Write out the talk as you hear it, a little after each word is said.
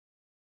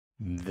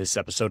This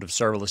episode of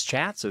Serverless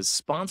Chats is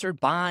sponsored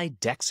by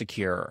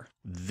Dexecure.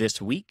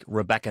 This week,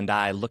 Rebecca and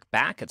I look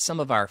back at some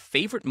of our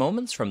favorite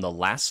moments from the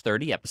last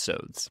 30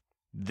 episodes.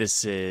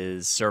 This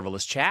is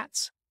Serverless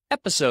Chats,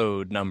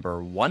 episode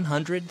number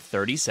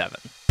 137.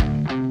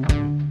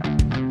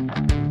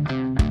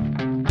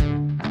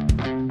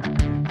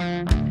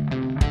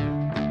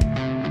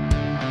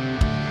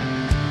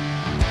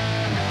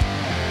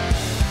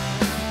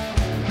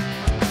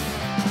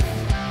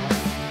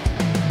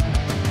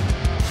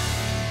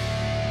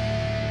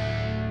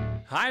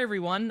 Hi,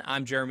 everyone.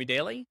 I'm Jeremy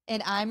Daly.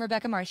 And I'm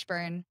Rebecca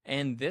Marshburn.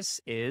 And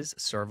this is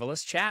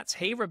Serverless Chats.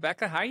 Hey,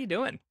 Rebecca, how are you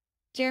doing?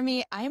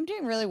 Jeremy, I am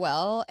doing really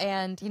well.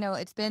 And,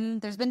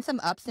 there's been some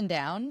ups and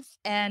downs.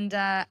 And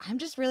I'm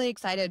just really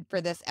excited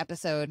for this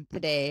episode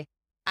today.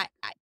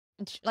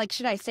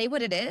 Should I say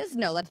what it is?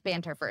 No, let's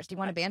banter first. Do you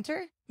want to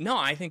banter? No,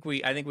 I think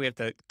we have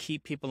to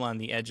keep people on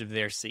the edge of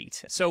their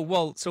seat.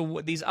 So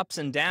these ups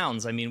and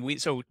downs,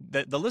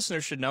 the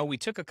listeners should know we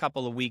took a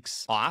couple of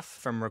weeks off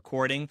from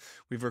recording.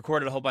 We've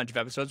recorded a whole bunch of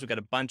episodes. We've got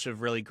a bunch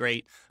of really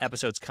great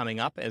episodes coming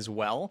up as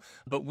well.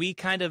 But we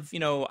kind of,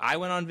 I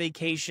went on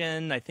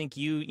vacation. I think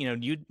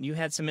you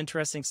had some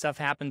interesting stuff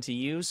happen to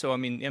you. So,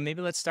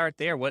 maybe let's start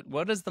there.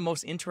 What is the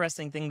most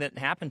interesting thing that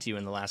happened to you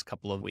in the last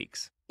couple of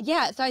weeks?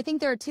 Yeah, so I think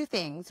there are two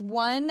things.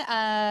 One,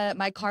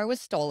 my car was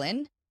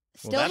stolen.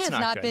 Still has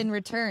not been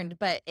returned,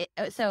 but I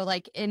guess I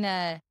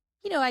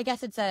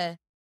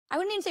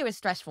wouldn't even say it was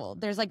stressful.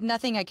 There's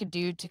nothing I could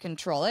do to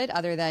control it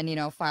other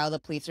than, file the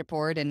police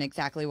report and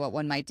exactly what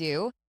one might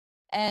do.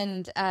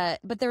 And,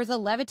 but there was a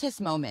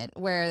Levitas moment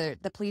where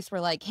the police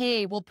were like,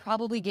 hey, we'll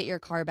probably get your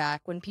car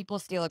back. When people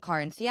steal a car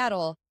in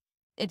Seattle,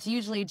 it's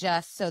usually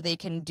just so they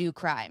can do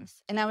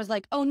crimes. And I was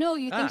like, oh no,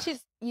 you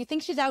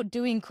think she's out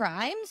doing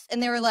crimes?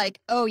 And they were like,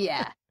 oh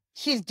yeah,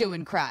 she's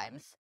doing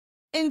crimes.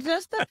 And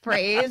just the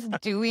phrase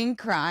doing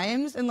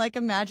crimes and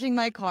imagining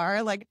my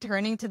car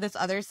turning to this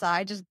other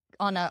side just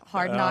on a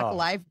hard knock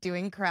life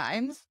doing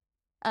crimes.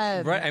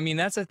 Right.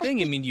 That's the thing.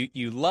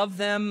 You love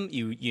them,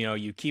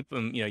 you keep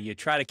them, you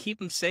try to keep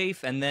them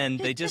safe, and then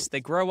they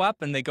grow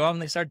up and they go out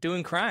and they start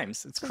doing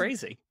crimes. It's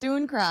crazy.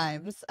 Doing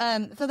crimes.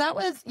 So that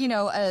was,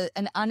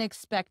 an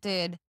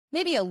unexpected,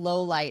 maybe a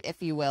low light,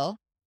 if you will.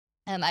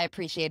 I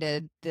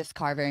appreciated this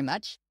car very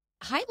much.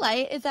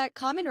 Highlight is that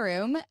Common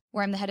Room,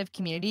 where I'm the head of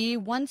community,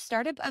 won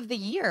Startup of the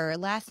Year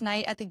last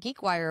night at the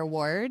GeekWire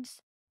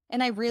Awards.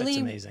 And that's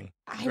amazing.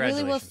 I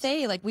really will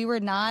say, we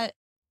were not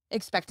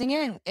expecting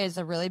it. It's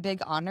a really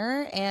big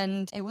honor,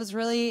 and it was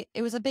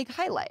a big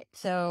highlight.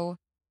 So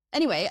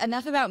anyway,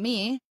 enough about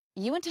me.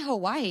 You went to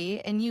Hawaii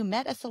and you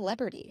met a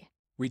celebrity.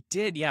 We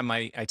did, yeah.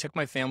 I took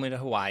my family to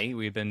Hawaii.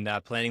 We've been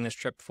planning this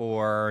trip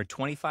for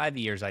 25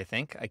 years, I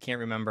think. I can't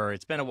remember.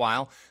 It's been a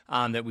while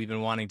that we've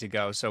been wanting to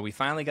go. So we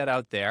finally got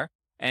out there,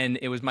 and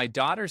it was my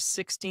daughter's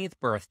 16th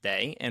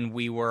birthday, and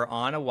we were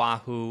on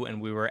Oahu,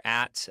 and we were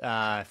at,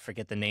 I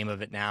forget the name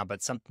of it now,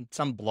 but some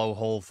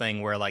blowhole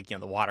thing where the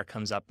water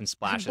comes up and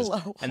splashes.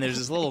 And there's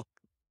this little...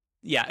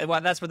 Yeah, well,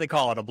 that's what they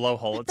call it, a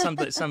blowhole.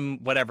 It's some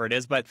whatever it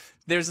is. But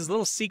there's this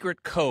little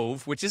secret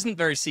cove, which isn't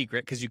very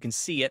secret because you can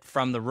see it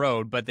from the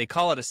road, but they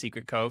call it a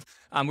secret cove,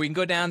 where you can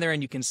go down there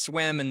and you can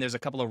swim, and there's a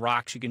couple of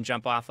rocks you can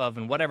jump off of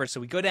and whatever. So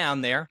we go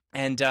down there,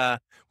 and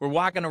we're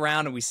walking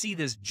around, and we see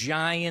this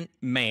giant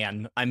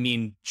man,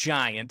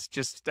 giant,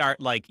 just start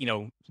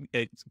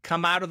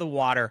come out of the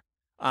water.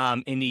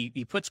 And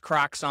he puts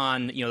Crocs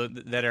on,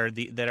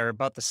 that are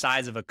about the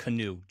size of a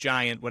canoe,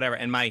 giant, whatever.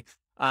 And my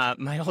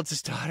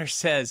oldest daughter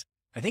says,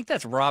 I think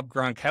that's Rob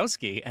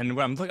Gronkowski. And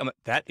when I'm looking,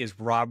 that is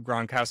Rob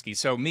Gronkowski.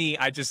 So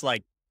I just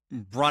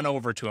run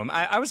over to him.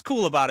 I was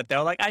cool about it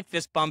though. I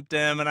fist bumped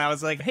him and I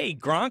was like, hey,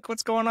 Gronk,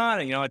 what's going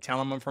on? And, I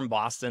tell him I'm from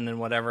Boston and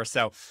whatever.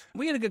 So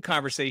we had a good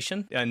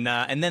conversation. And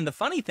then the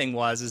funny thing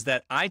is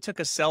that I took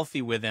a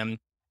selfie with him,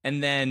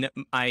 and then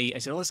I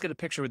said, let's get a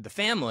picture with the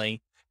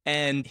family.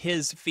 And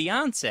his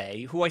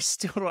fiance, who I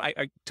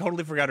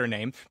totally forgot her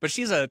name, but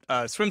she's a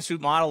swimsuit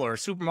model or a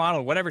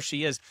supermodel, whatever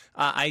she is.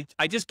 I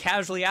just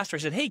casually asked her, I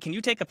said, hey, can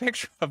you take a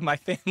picture of my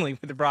family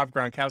with Rob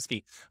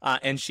Gronkowski?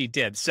 And she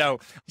did. So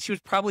she was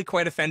probably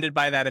quite offended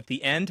by that at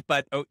the end.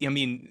 But,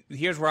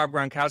 here's Rob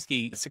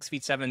Gronkowski,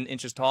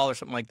 6'7" tall or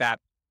something like that.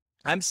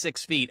 I'm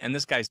 6 feet, and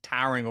this guy's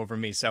towering over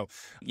me. So,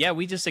 yeah,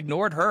 we just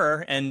ignored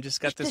her and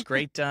just got this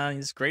great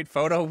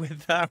photo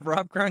with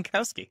Rob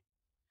Gronkowski.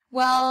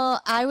 Well,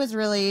 I was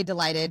really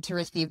delighted to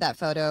receive that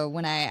photo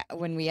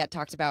when we had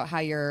talked about how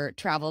your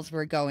travels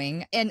were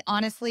going. And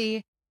honestly,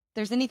 if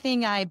there's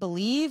anything I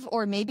believe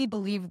or maybe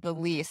believe the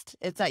least,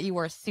 it's that you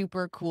were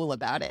super cool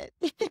about it.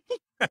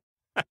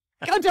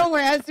 Oh, don't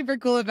worry, I was super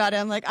cool about it.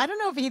 I'm I don't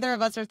know if either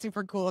of us are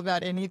super cool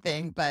about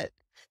anything, but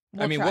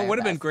what would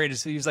have been great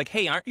is he was like,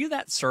 hey, aren't you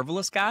that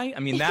serverless guy?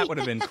 That would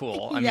have been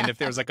cool. If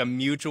there was a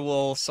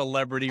mutual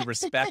celebrity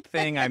respect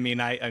thing,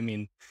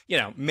 maybe.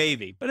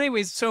 But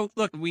anyways, so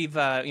look, we've,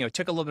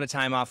 took a little bit of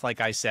time off, like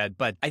I said,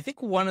 but I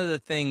think one of the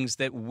things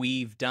that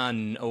we've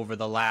done over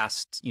the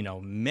last,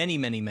 many,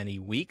 many, many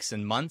weeks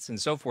and months and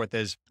so forth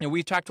is,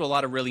 we've talked to a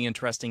lot of really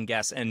interesting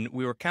guests, and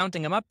we were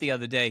counting them up the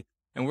other day.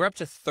 and we're up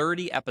to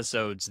 30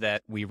 episodes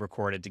that we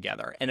recorded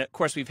together. And of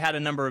course, we've had a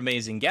number of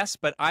amazing guests,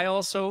 but I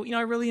also,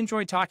 I really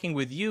enjoy talking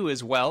with you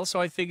as well.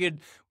 So I figured,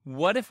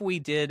 what if we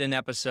did an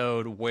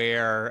episode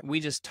where we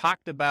just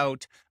talked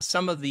about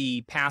some of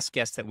the past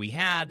guests that we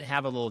had,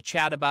 have a little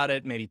chat about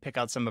it, maybe pick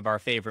out some of our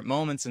favorite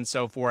moments and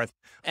so forth.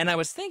 And I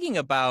was thinking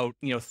about,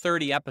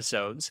 30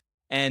 episodes.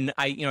 And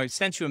I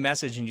sent you a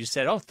message and you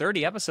said, oh,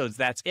 30 episodes,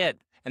 that's it.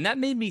 And that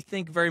made me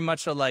think very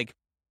much so like,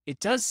 it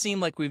does seem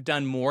like we've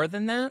done more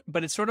than that,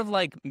 but it's sort of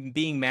like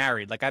being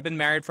married. Like I've been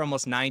married for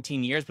almost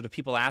 19 years, but if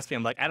people ask me,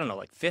 I'm like, I don't know,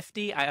 like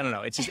 50. I don't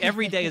know. It's just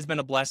every day has been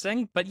a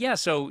blessing. But yeah,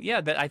 so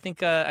yeah, that I think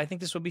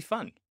this would be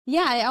fun.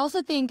 Yeah, I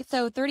also think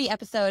so 30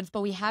 episodes,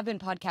 but we have been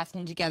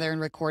podcasting together and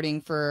recording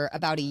for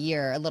about a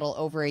year, a little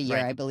over a year,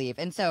 Right. I believe.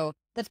 And so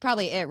that's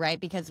probably it, right?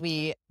 Because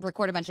we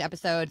record a bunch of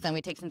episodes, then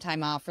we take some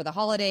time off for the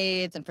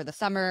holidays and for the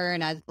summer,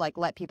 and I like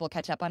let people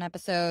catch up on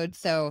episodes.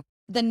 So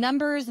the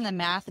numbers and the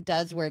math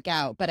does work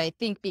out, but I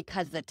think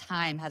because the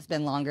time has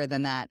been longer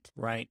than that.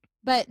 Right.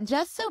 But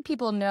just so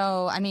people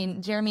know, I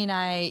mean, Jeremy and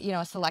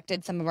I,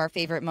 selected some of our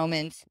favorite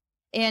moments.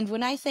 And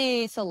when I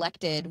say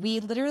selected,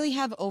 we literally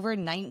have over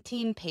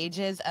 19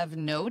 pages of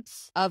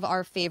notes of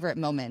our favorite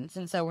moments.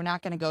 And so we're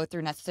not going to go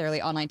through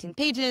necessarily all 19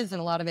 pages, and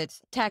a lot of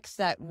it's text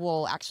that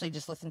we'll actually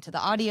just listen to the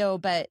audio.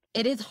 But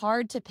it is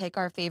hard to pick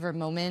our favorite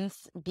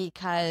moments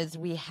because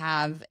we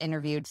have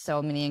interviewed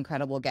so many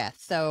incredible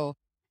guests. So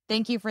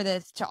thank you for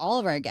this to all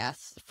of our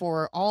guests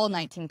for all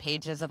 19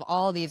 pages of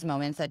all these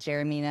moments that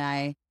Jeremy and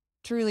I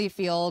truly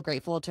feel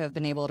grateful to have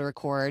been able to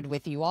record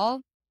with you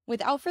all.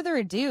 Without further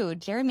ado,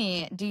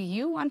 Jeremy, do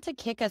you want to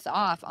kick us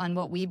off on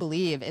what we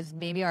believe is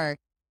maybe our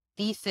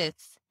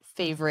thesis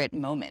favorite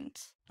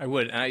moment? I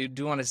would. And I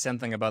do want to say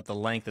something about the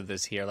length of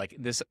this here. Like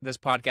this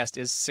podcast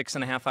is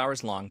 6.5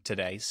 hours long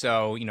today.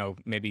 So,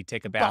 maybe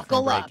take a bathroom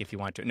Buckle break up. if you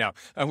want to. No,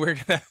 we're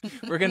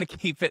gonna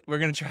keep it. We're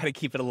gonna try to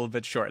keep it a little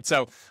bit short.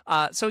 So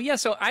yeah.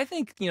 So I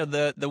think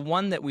the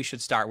one that we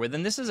should start with,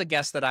 and this is a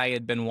guest that I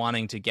had been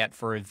wanting to get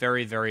for a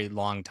very, very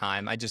long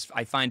time.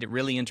 I find it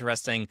really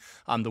interesting,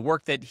 the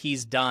work that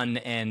he's done,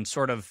 and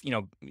sort of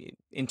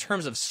in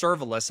terms of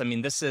serverless. I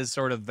mean, this is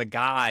sort of the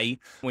guy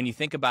when you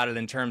think about it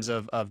in terms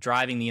of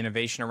driving the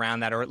innovation around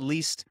that, or at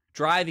least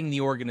driving the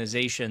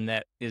organization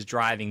that is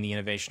driving the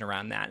innovation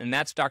around that. And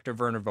that's Dr.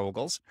 Werner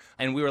Vogels.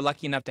 And we were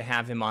lucky enough to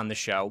have him on the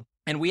show.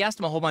 And we asked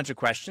him a whole bunch of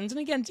questions. And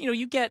again,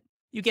 you get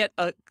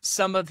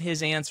some of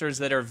his answers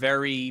that are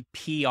very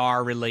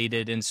PR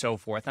related and so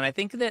forth. And I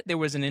think that there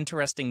was an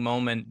interesting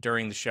moment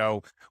during the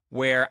show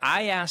where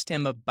I asked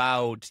him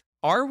about,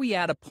 are we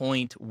at a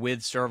point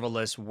with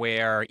serverless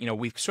where,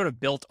 we've sort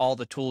of built all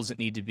the tools that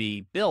need to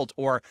be built,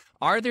 or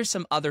are there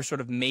some other sort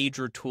of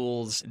major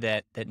tools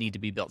that need to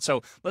be built?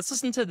 So let's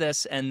listen to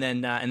this, and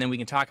then we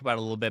can talk about it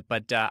a little bit.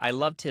 But I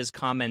loved his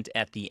comment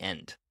at the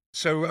end.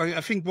 So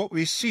I think what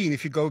we've seen,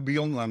 if you go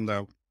beyond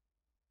Lambda,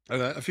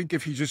 I think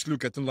if you just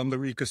look at the Lambda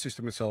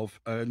ecosystem itself,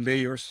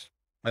 layers,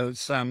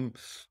 SAM,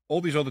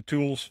 all these other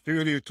tools, the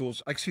earlier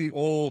tools, actually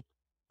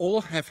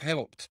all have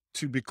helped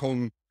to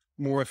become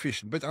more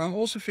efficient. But I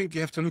also think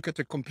you have to look at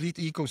the complete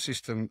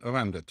ecosystem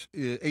around it.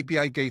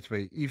 API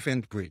gateway,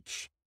 event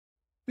bridge,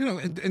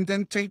 and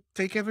then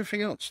take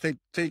everything else. Take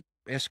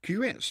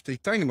SQS,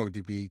 take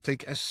DynamoDB,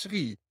 take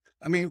S3.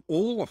 I mean,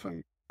 all of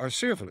them are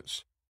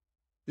serverless.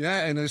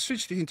 Yeah, and as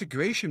such, the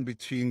integration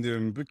between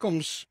them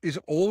is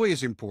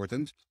always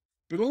important,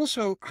 but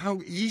also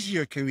how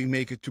easier can we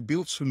make it to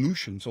build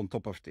solutions on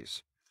top of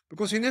this?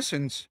 Because in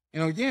essence,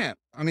 I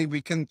mean, we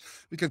can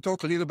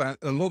talk a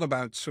lot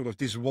about sort of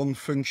this one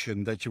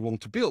function that you want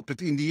to build, but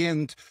in the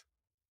end,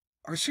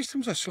 our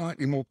systems are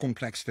slightly more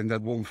complex than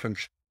that one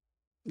function.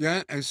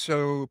 Yeah, and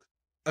so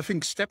I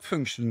think step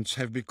functions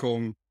have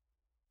become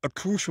a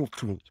crucial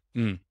tool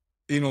in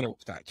all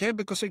of that. Yeah,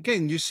 because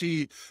again, you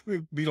see,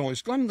 we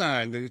launched Lambda,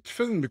 and it's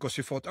fun because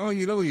you thought,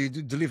 you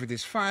deliver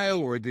this file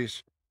or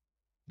this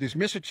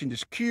message in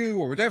this queue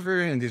or whatever,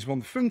 and this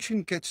one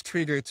function gets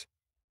triggered.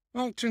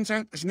 Well, it turns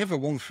out it's never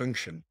one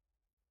function.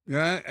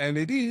 Yeah, and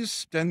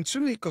then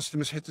suddenly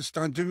customers had to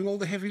start doing all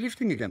the heavy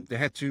lifting again. They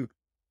had to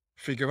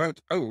figure out,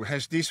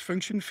 has this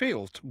function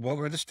failed? What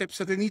are the steps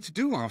that they need to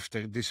do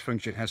after this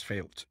function has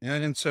failed? Yeah,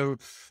 and so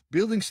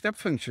building step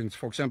functions,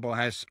 for example,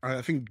 has,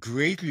 I think,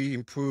 greatly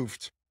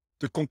improved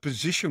the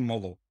composition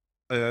model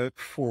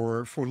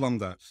for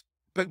Lambda.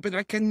 But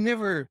I can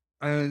never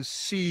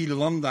see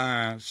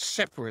Lambda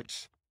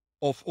separate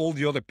of all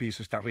the other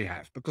pieces that we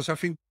have, because I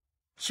think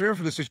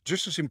serverless is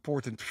just as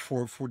important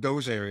for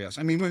those areas.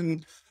 I mean,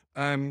 when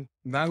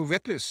now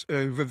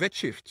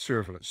Redshift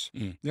serverless,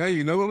 yeah,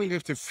 we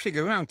have to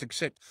figure out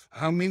except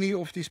how many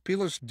of these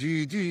pillars do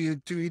you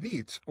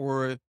need,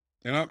 or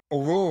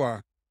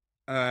Aurora,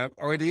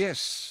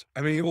 RDS.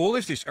 I mean, all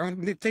of this.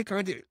 Take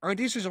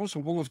RDS is also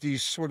one of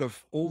these sort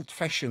of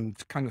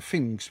old-fashioned kind of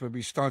things where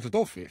we started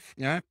off with.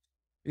 Yeah,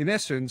 in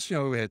essence,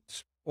 we had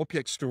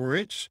object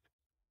storage,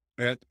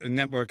 we had a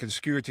network and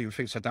security and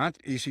things like that,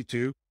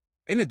 EC2.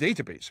 In a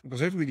database,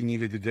 because everybody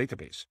needed a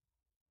database.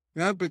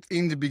 Yeah, but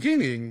in the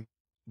beginning,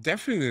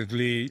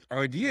 definitely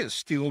RDS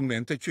still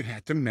meant that you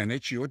had to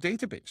manage your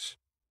database.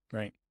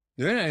 Right.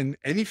 Yeah, and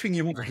anything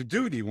you want to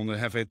do, do you want to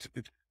have do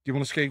you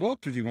want to scale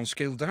up? Do you want to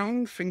scale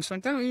down? Things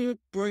like that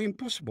were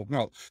impossible.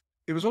 Well,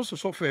 it was also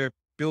software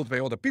built by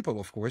other people,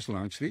 of course,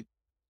 largely,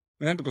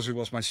 because it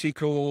was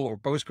MySQL or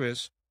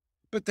Postgres.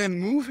 But then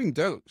moving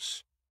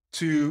those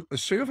to a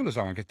serverless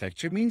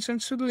architecture means then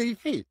suddenly,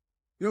 hey,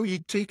 you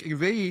take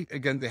away,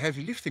 again, the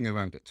heavy lifting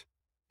around it.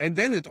 And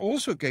then it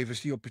also gave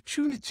us the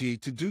opportunity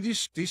to do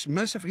this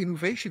massive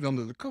innovation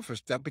under the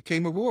covers that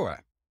became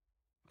Aurora.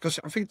 Because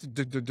I think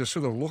the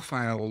sort of log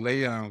file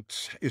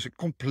layout is a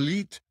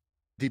complete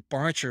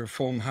departure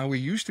from how we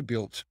used to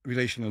build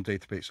relational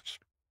databases.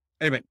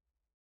 Anyway.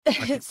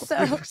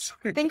 So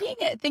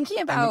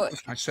thinking about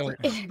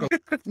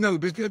no,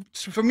 but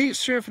for me,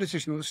 serverless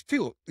is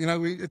still,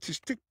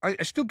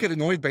 I still get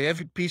annoyed by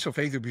every piece of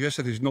AWS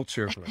that is not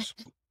serverless.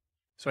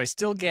 So I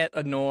still get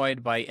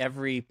annoyed by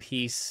every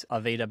piece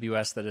of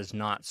AWS that is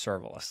not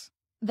serverless.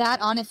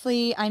 That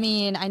honestly, I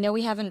mean, I know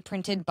we haven't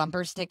printed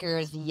bumper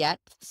stickers yet,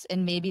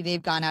 and maybe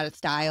they've gone out of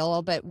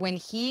style, but when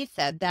he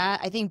said that,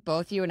 I think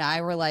both you and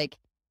I were like,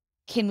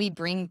 can we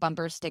bring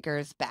bumper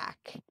stickers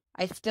back?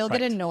 I still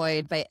get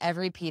annoyed by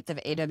every piece of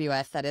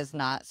AWS that is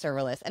not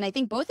serverless. And I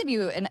think both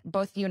you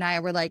and I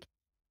were like,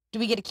 do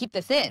we get to keep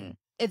this in?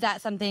 Is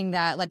that something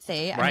that, let's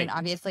say, I mean,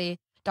 obviously,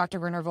 Dr.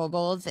 Werner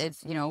Vogels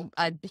is,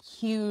 a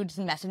huge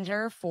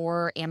messenger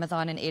for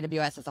Amazon and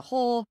AWS as a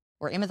whole,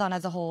 or Amazon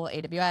as a whole,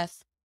 AWS.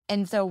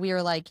 And so we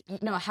were like,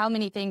 how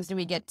many things does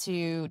he get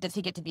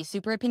to be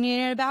super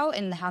opinionated about?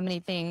 And how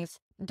many things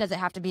does it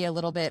have to be a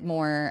little bit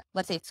more,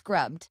 let's say,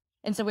 scrubbed?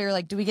 And so we were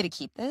like, do we get to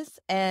keep this?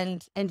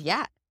 And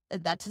yeah,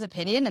 that's his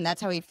opinion and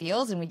that's how he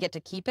feels. And we get to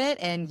keep it.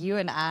 And you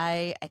and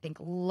I think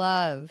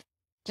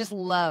just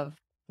love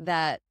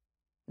that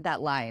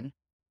line.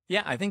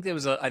 Yeah, I think there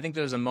was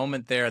a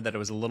moment there that it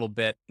was a little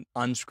bit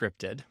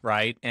unscripted,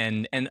 right?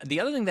 And the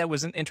other thing that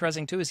was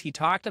interesting too is he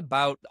talked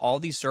about all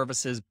these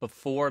services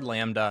before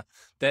Lambda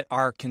that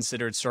are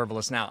considered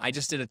serverless now. I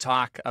just did a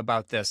talk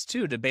about this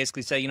too, to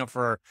basically say,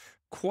 for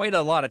quite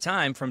a lot of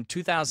time, from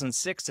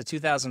 2006 to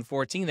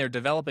 2014, they're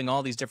developing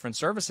all these different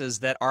services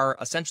that are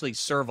essentially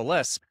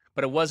serverless.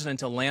 But it wasn't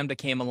until Lambda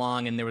came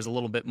along and there was a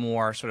little bit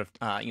more sort of,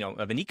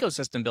 of an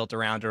ecosystem built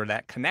around, or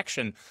that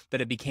connection, that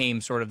it became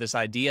sort of this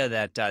idea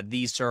that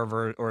these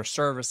server or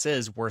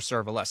services were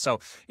serverless. So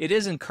it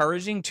is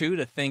encouraging, too,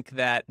 to think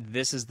that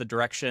this is the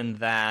direction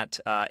that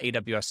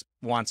AWS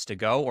wants to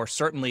go, or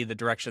certainly the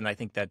direction I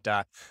think that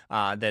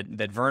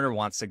that Werner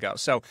wants to go.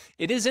 So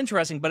it is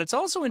interesting, but it's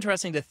also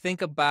interesting to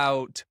think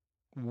about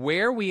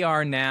where we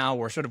are now,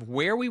 or sort of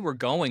where we were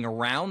going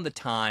around the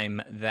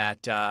time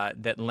that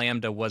that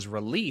Lambda was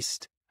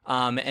released,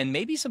 and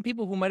maybe some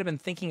people who might have been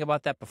thinking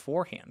about that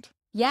beforehand.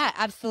 Yeah,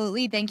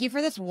 absolutely. Thank you for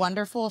this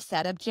wonderful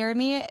setup,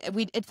 Jeremy.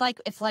 It's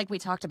like we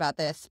talked about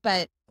this,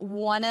 but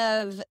one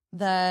of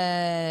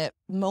the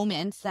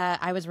moments that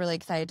I was really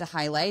excited to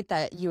highlight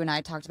that you and I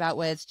talked about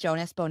was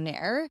Jonas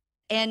Bonner.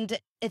 And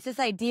it's this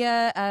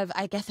idea of,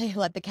 I guess I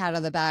let the cat out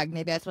of the bag.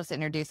 Maybe I was supposed to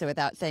introduce it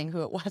without saying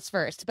who it was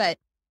first, but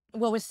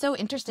what was so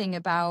interesting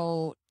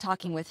about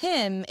talking with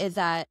him is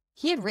that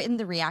he had written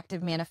the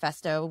Reactive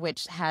Manifesto,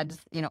 which had,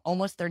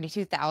 almost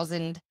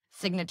 32,000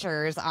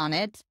 signatures on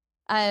it.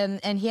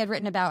 And he had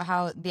written about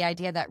how the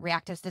idea that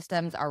reactive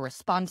systems are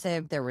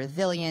responsive, they're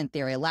resilient,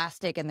 they're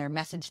elastic, and they're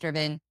message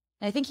driven.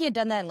 And I think he had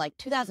done that in like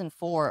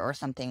 2004 or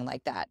something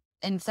like that.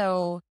 And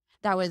so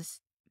that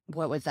was,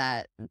 what was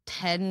that,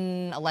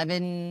 10,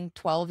 11,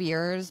 12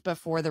 years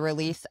before the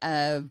release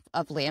of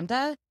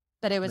Lambda.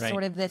 But it was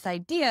sort of this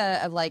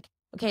idea of like,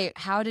 okay,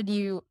 how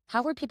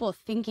were people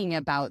thinking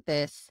about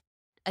this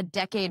a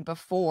decade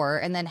before?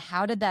 And then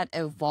how did that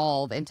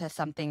evolve into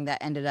something that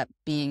ended up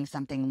being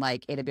something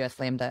like AWS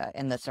Lambda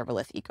in the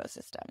serverless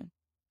ecosystem?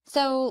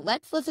 So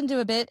let's listen to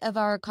a bit of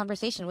our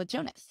conversation with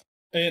Jonas.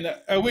 And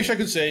I wish I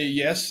could say,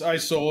 yes, I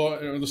saw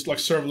this like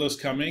serverless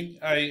coming.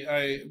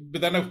 But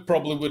then I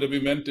probably would have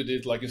invented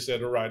it, like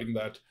instead of writing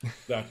that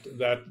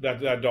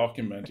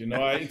document.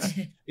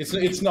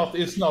 It's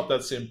not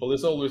that simple.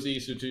 It's always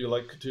easier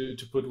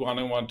to put one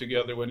and one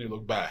together when you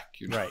look back.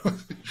 Right.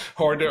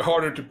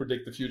 harder to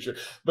predict the future.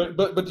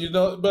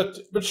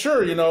 But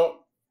sure,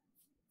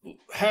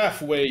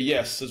 halfway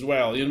yes as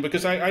well,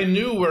 because I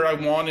knew where I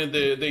wanted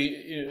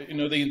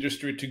the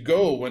industry to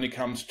go when it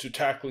comes to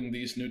tackling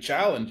these new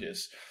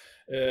challenges,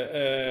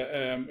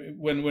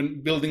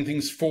 when building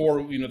things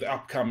for the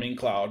upcoming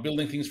cloud,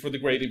 building things for the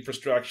great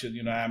infrastructure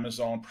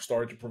Amazon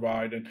started to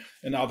provide,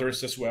 and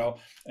others as well,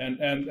 and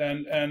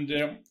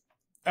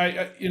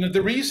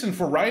the reason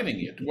for writing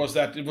it was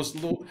that it was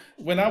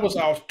when I was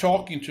out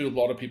talking to a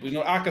lot of people.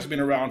 Akka's been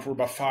around for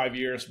about 5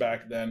 years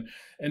back then,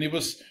 and it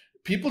was.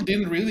 People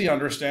didn't really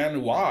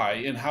understand why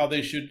and how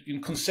they should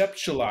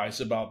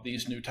conceptualize about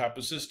these new type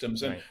of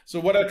systems. And so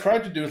what I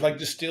tried to do is like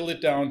distill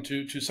it down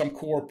to some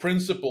core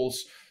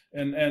principles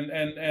and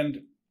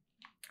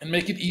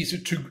make it easier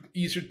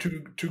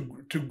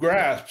to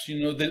grasp,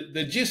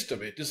 the gist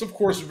of it. It's of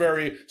course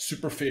very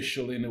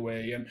superficial in a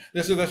way, and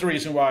that's the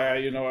reason why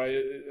I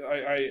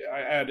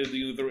added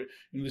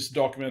this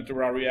document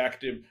around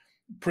reactive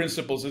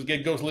principles.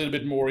 It goes a little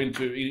bit more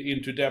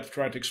into depth,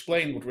 trying to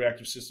explain what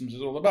reactive systems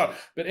is all about.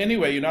 But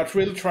anyway, you're not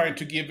really trying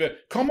to give a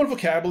common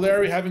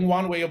vocabulary, having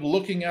one way of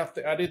looking at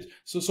it,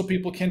 so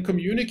people can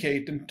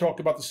communicate and talk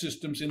about the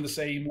systems in the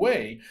same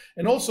way.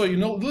 And also, a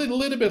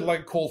little bit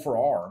like call for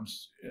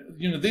arms.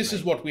 This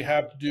is what we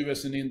have to do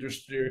as an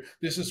industry.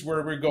 This is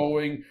where we're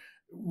going.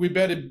 We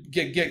better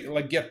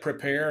get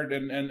prepared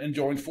and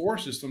join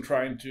forces on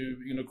trying to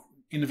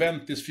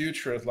invent this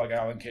future, as like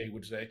Alan Kay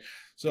would say.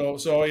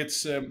 So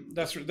it's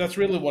that's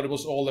really what it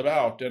was all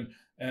about.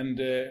 And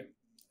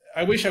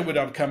I wish I would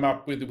have come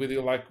up with the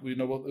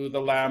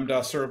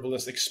Lambda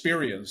serverless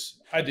experience.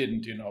 I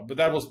didn't, but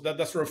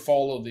that sort of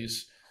followed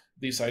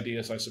these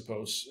ideas, I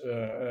suppose.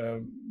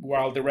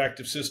 While the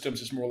reactive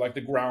systems is more like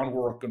the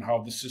groundwork on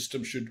how the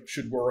system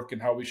should work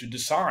and how we should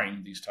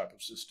design these type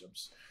of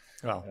systems.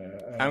 Well,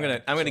 I'm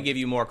gonna give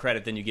you more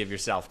credit than you give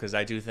yourself, because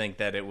I do think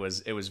that it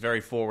was very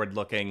forward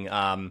looking,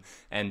 and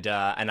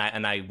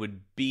I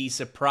would be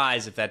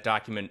surprised if that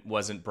document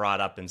wasn't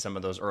brought up in some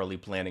of those early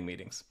planning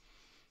meetings.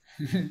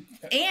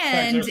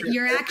 And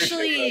you're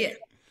actually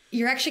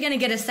going to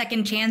get a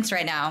second chance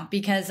right now,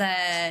 because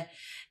I'm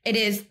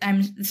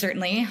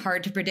certainly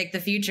hard to predict the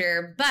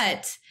future,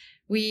 but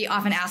we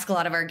often ask a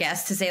lot of our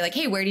guests to say, like,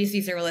 hey, where do you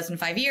see serverless in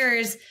 5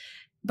 years?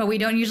 But we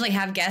don't usually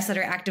have guests that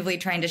are actively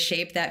trying to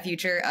shape that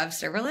future of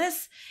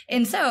serverless.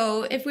 And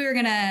so if we were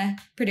going to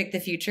predict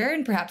the future,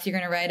 and perhaps you're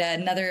going to write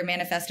another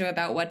manifesto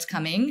about what's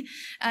coming,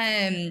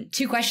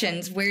 2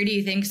 questions. Where do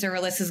you think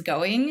serverless is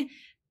going?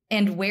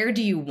 And where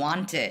do you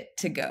want it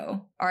to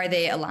go? Are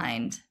they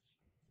aligned?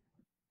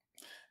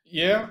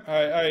 Yeah,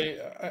 I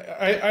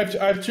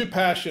have 2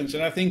 passions,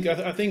 and I think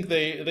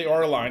they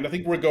are aligned. I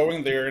think we're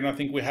going there, and I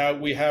think we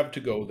have to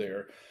go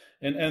there.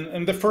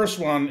 And the first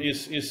one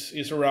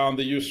is around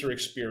the user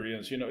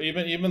experience.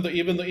 Even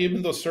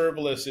though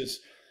serverless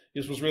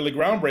was really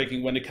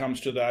groundbreaking when it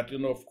comes to that.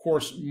 Of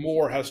course,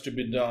 more has to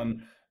be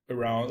done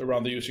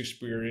around the user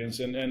experience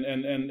and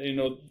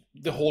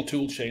the whole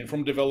tool chain,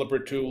 from developer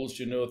tools,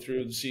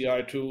 through the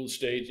CI tools,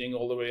 staging,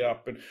 all the way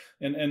up,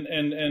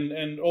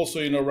 and also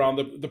around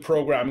the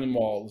programming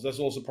models. That's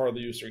also part of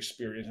the user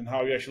experience, and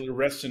how you actually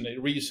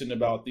reason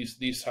about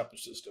these type of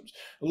systems.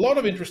 A lot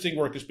of interesting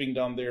work is being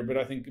done there, but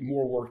I think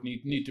more work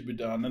need to be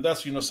done, and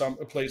that's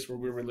a place where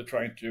we're really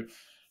trying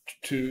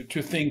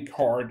to think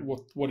hard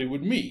what it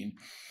would mean.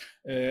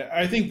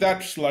 I think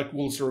that's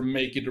will sort of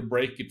make it or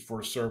break it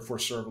for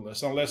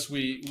serverless, unless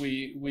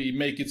we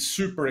make it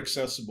super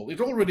accessible. It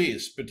already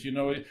is, but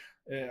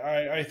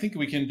I think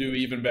we can do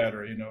even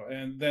better.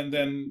 And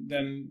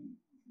then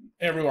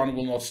everyone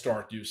will not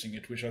start using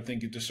it, which I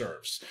think it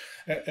deserves.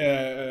 So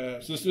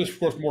there's of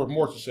course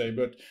more to say,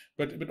 but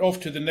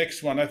off to the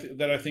next one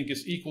that I think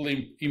is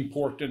equally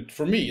important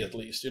for me, at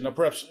least.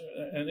 Perhaps,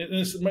 and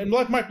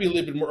it might be a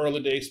little bit more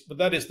early days, but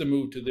that is the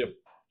move to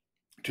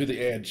the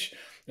edge.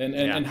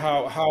 And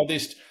how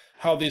this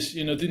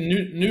the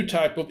new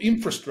type of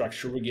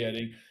infrastructure we're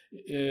getting,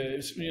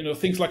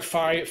 things like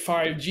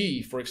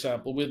 5G, for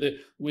example, with the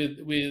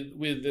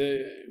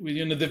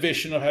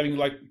vision of having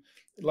like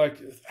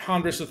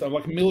hundreds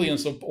of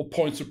millions of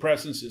points of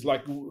presences,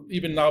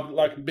 even now,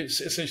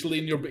 essentially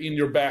in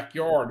your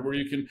backyard, where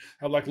you can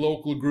have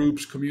local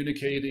groups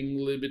communicating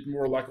a little bit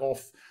more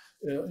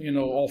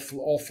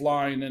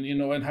offline,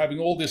 and having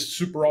all this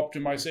super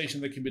optimization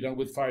that can be done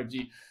with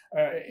 5G.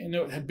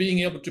 Being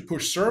able to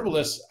push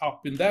serverless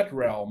up in that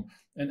realm,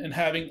 and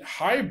having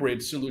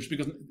hybrid solutions,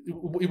 because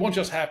it won't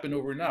just happen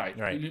overnight.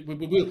 Right.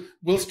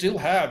 We'll still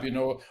have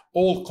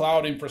old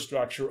cloud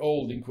infrastructure,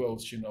 old in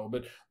quotes,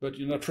 but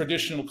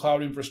traditional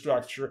cloud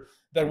infrastructure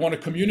that want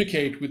to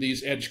communicate with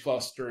these edge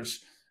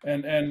clusters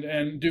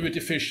and do it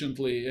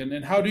efficiently.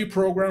 And how do you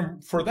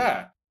program for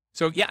that?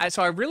 So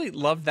I really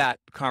love that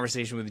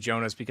conversation with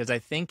Jonas, because I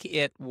think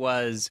it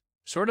was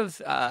sort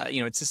of,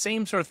 it's the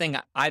same sort of thing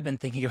I've been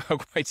thinking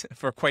about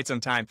for quite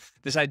some time.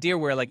 This idea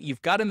where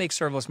you've got to make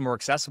serverless more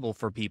accessible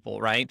for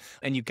people, right?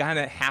 And you kind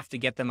of have to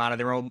get them out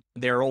of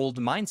their old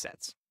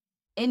mindsets.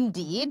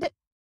 Indeed.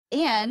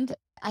 And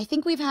I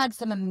think we've had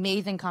some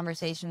amazing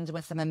conversations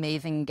with some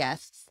amazing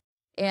guests,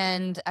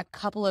 and a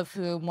couple of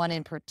whom, one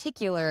in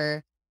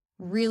particular,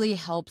 really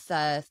helps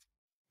us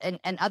and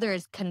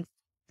others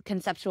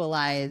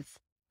conceptualize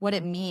what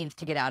it means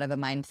to get out of a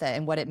mindset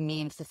and what it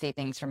means to say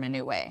things from a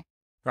new way.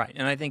 Right.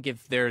 And I think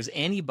if there's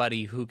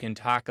anybody who can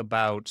talk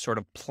about sort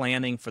of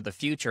planning for the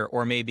future,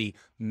 or maybe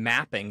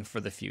mapping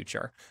for the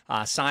future,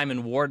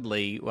 Simon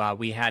Wardley,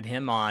 we had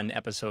him on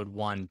episode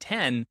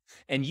 110,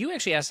 and you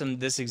actually asked him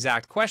this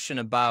exact question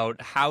about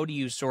how do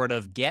you sort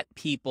of get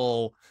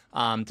people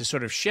to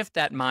sort of shift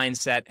that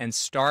mindset and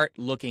start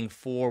looking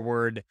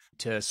forward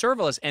to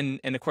serverless. And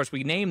of course,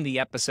 we named the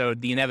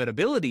episode The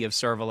Inevitability of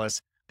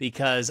Serverless,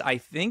 because I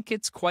think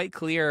it's quite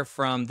clear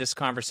from this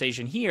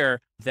conversation here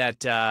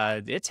that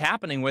it's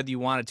happening whether you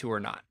want it to or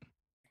not.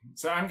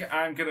 So I'm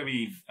going to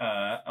be,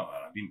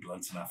 I've been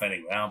blunt enough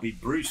anyway. I'll be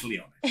brutally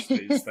honest.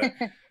 Is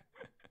that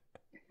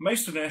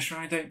most inertia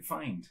I don't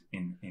find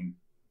in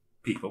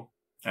people,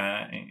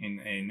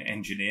 in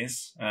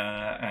engineers,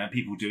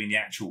 people doing the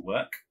actual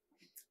work.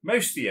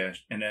 Most of the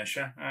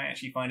inertia I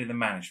actually find in the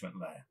management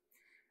layer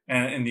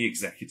and in the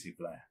executive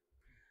layer.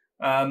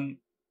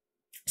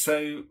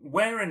 So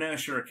where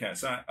inertia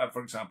occurs,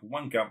 for example,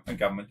 one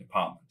government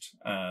department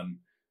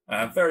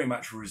very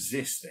much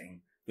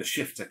resisting the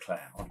shift to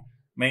cloud,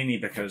 mainly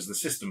because the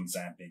systems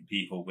admin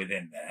people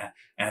within there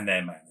and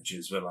their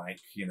managers were like,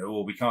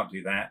 oh, we can't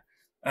do that.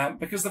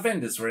 Because the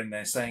vendors were in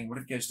there saying, well,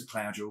 if it goes to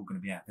cloud, you're all going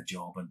to be out of the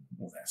job and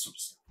all that sort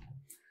of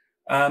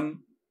stuff.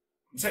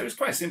 So it was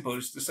quite simple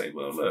just to say,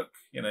 well, look,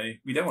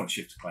 we don't want to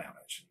shift to cloud,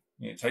 actually.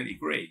 Totally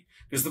agree.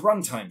 Because the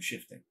runtime's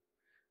shifting.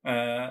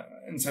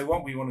 And so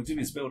what we want to do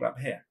is build up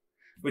here,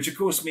 which of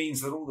course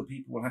means that all the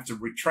people will have to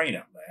retrain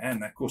up there.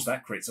 And of course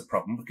that creates a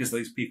problem because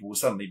those people will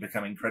suddenly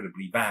become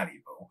incredibly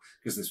valuable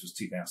because this was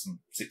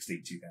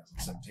 2016,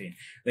 2017.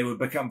 They would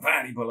become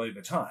valuable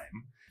over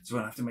time. So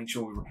we'll have to make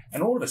sure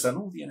and all of a sudden,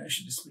 all the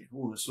inertia disappeared,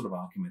 all the sort of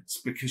arguments,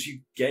 because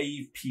you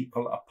gave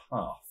people a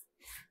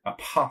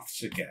path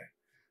to go.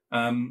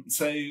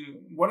 So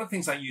one of the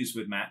things I use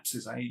with maps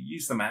is I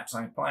use the maps,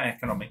 I apply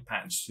economic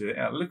patterns to it,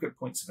 I look at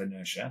points of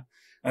inertia,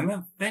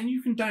 and then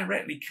you can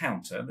directly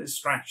counter. There's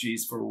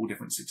strategies for all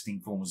different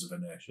 16 forms of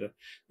inertia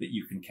that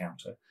you can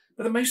counter.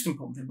 But the most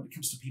important thing when it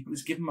comes to people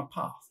is give them a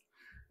path.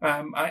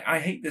 I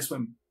hate this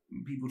when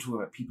people talk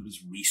about people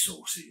as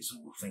resources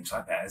or things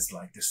like that, as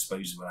like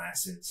disposable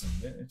assets,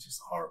 and it's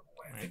just a horrible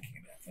way of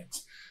thinking about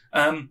things.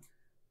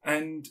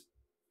 And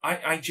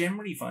I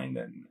generally find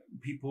that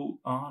people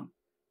aren't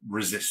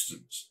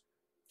resistant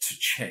to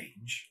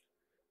change.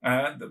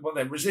 What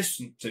they're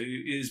resistant to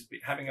is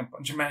having a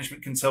bunch of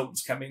management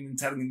consultants come in and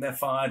telling them they're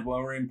fired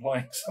while we're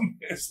employing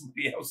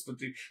somebody else to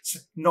do, so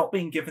not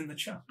being given the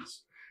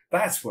chance.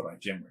 That's what I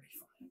generally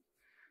find.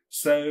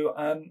 So,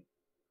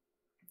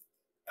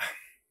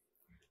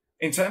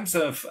 in terms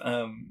of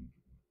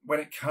when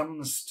it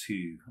comes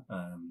to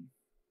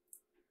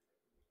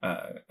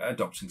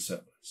adopting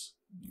serverless,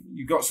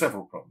 you've got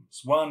several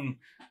problems. One,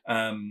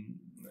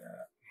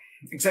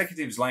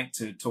 executives like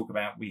to talk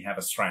about we have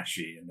a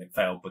strategy and it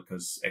failed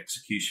because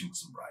execution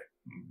wasn't right,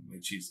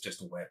 which is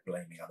just a way of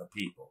blaming other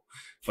people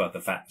for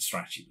the fact the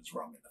strategy was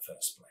wrong in the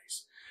first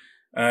place.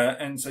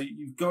 And so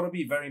you've got to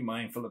be very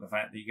mindful of the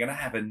fact that you're going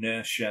to have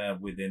inertia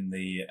within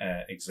the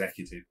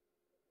executive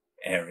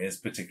areas,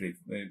 particularly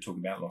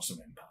talking about loss of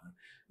empire.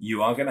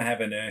 You are going to have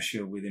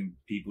inertia within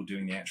people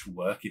doing the actual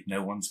work if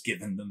no one's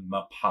given them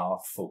a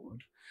path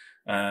forward.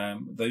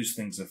 Those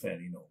things are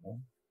fairly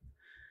normal.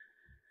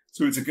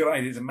 So it's a good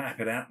idea to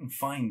map it out and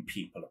find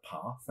people a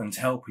path and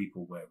tell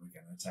people where we're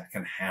going to attack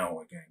and how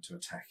we're going to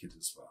attack it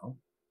as well.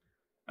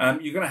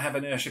 You're going to have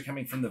inertia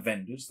coming from the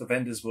vendors. The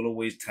vendors will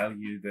always tell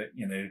you that,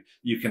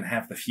 you can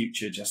have the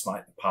future just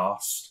like the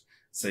past.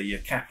 So your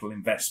capital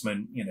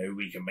investment,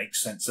 we can make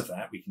sense of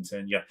that. We can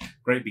turn your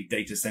great big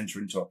data center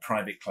into a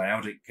private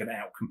cloud. It can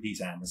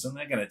outcompete Amazon.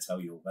 They're going to tell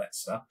you all that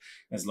stuff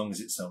as long as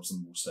it sells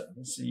them more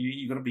service. So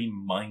you've got to be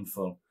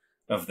mindful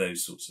of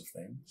those sorts of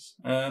things.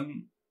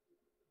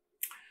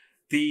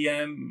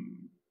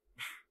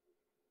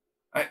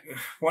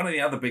 One of the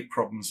other big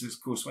problems is,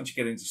 of course, once you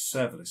get into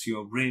serverless,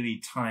 you're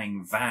really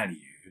tying value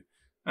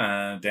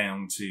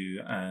down to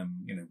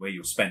where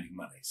you're spending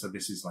money. So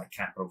this is like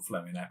capital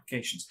flow in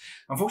applications.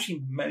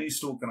 Unfortunately,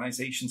 most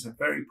organizations have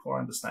very poor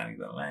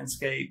understanding of the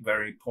landscape,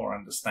 very poor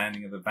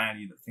understanding of the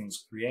value that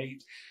things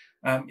create.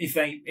 If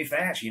they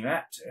actually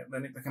mapped it,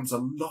 then it becomes a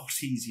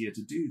lot easier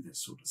to do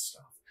this sort of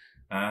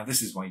stuff.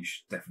 This is why you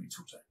should definitely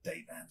talk to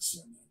Dave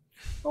Anderson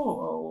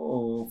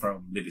or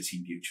from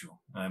Liberty Mutual.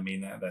 I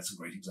mean, that's a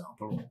great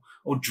example.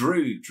 Or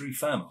Drew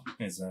Furman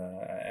is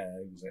a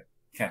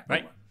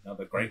capital one,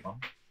 another great one.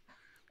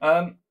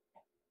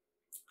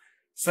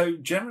 So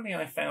generally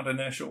I found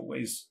inertia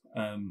always,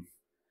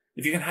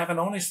 if you can have an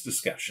honest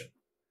discussion,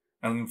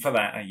 and for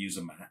that I use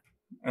a map,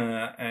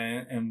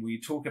 and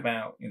we talk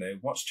about,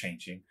 what's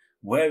changing,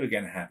 where we're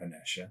going to have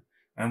inertia,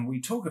 and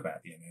we talk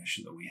about the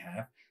inertia that we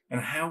have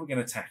and how we're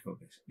going to tackle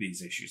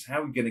these issues,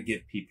 how we're going to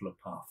give people a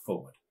path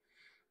forward.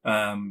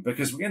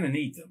 Because we're going to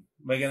need them.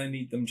 We're going to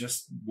need them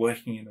just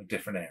working in a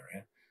different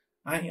area.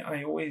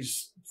 I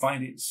always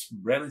find it's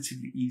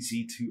relatively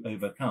easy to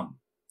overcome,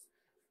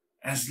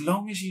 as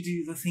long as you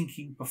do the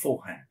thinking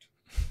beforehand.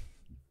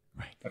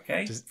 Right.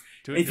 Okay?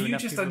 If you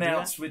just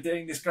announce we're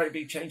doing this great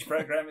big change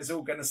program, it's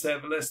all going to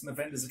serverless, and the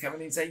vendors are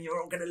coming in saying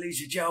you're all going to lose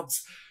your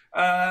jobs,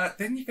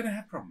 then you're going to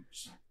have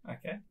problems.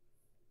 Okay?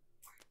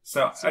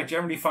 So I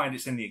generally find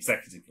it's in the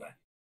executive layer.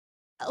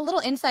 A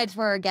little insights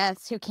for our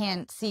guests who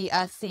can't see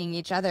us seeing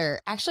each other.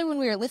 Actually, when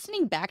we were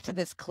listening back to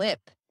this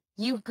clip,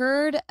 you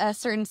heard a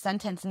certain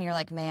sentence and you're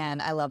like,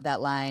 man, I love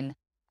that line.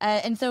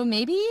 And so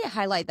maybe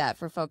highlight that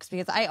for folks,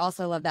 because I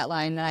also love that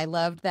line, and I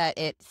loved that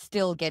it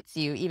still gets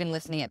you, even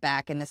listening it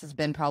back. And this has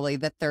been probably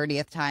the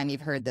 30th time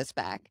you've heard this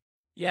back.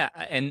 Yeah,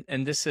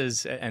 and this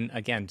is, and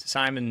again,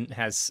 Simon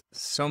has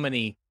so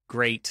many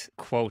great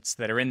quotes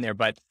that are in there,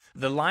 but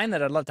the line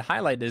that I'd love to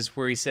highlight is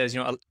where he says,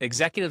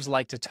 executives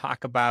like to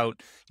talk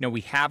about,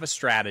 we have a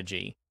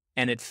strategy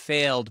and it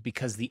failed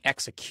because the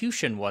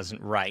execution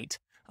wasn't right.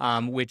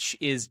 which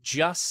is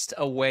just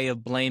a way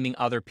of blaming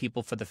other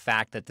people for the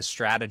fact that the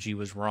strategy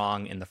was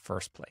wrong in the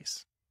first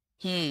place.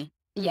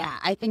 Yeah,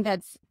 I think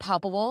that's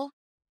palpable,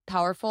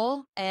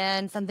 powerful,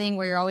 and something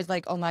where you're always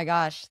like, oh my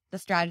gosh, the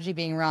strategy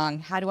being wrong.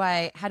 How do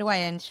I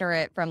ensure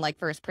it from like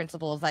first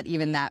principles that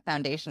even that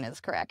foundation is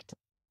correct?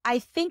 I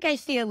think I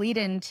see a lead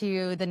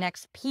into the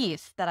next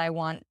piece that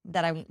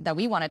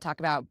we want to talk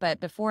about. But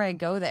before I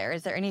go there,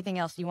 is there anything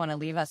else you want to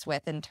leave us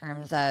with in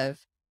terms of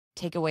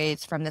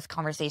takeaways from this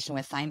conversation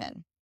with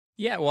Simon?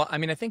 Yeah, well, I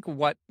mean, I think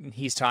what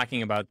he's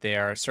talking about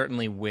there,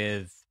 certainly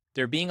with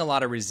there being a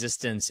lot of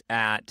resistance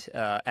at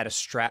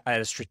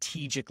a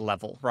strategic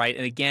level, right?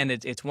 And again,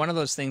 it's one of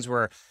those things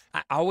where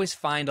I always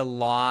find a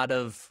lot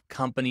of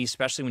companies,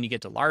 especially when you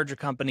get to larger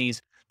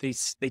companies,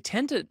 they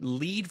tend to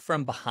lead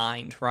from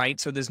behind,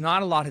 right? So there's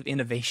not a lot of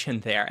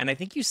innovation there. And I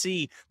think you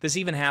see this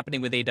even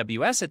happening with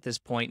AWS at this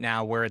point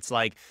now, where it's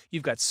like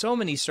you've got so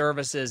many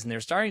services and they're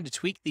starting to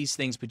tweak these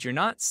things, but you're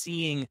not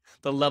seeing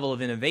the level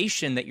of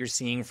innovation that you're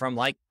seeing from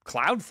like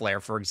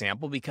Cloudflare, for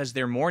example, because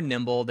they're more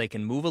nimble, they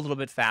can move a little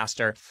bit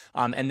faster,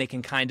 and they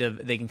can kind of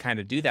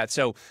do that.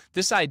 So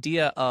this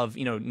idea of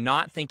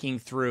not thinking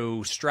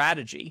through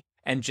strategy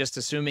and just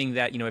assuming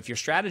that if your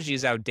strategy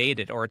is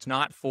outdated or it's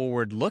not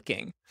forward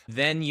looking,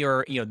 then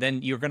you're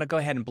going to go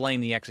ahead and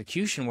blame the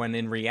execution, when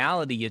in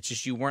reality it's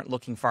just you weren't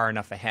looking far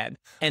enough ahead.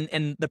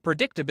 And the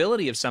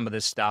predictability of some of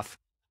this stuff,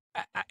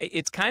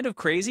 it's kind of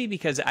crazy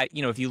because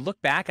if you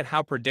look back at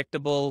how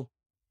predictable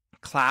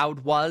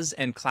cloud was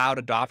and cloud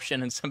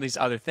adoption and some of these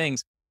other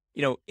things,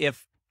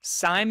 if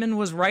Simon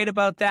was right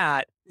about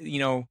that,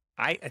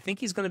 I think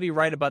he's going to be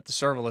right about the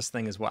serverless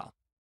thing as well.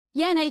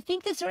 Yeah, and I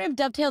think this sort of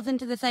dovetails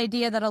into this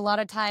idea that a lot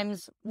of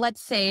times,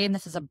 let's say, and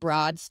this is a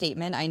broad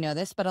statement, I know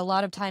this, but a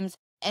lot of times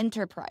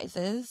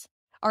enterprises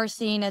are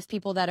seen as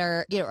people that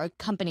are, or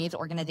companies,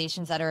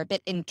 organizations that are a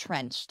bit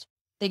entrenched.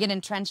 They get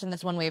entrenched in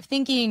this one way of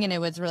thinking, and it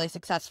was really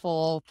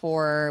successful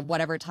for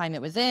whatever time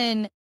it was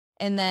in.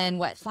 And then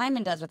what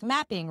Simon does with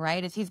mapping,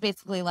 right, is he's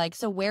basically like,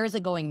 so where is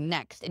it going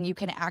next? And you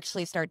can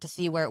actually start to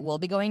see where it will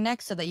be going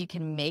next so that you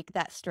can make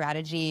that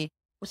strategy,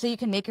 so you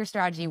can make your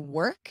strategy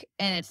work.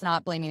 And it's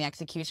not blaming the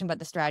execution, but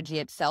the strategy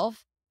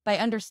itself, by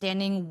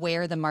understanding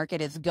where the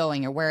market is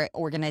going or where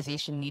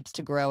organization needs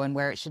to grow and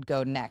where it should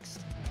go next.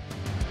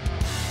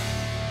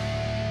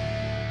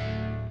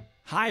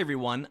 Hi,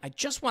 everyone. I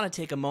just want to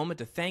take a moment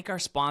to thank our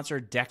sponsor,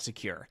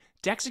 Dexecure.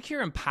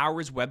 Dexecure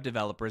empowers web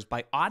developers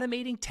by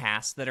automating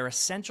tasks that are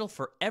essential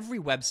for every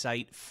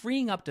website,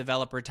 freeing up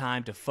developer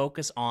time to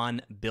focus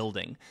on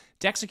building.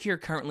 Dexecure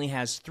currently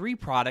has 3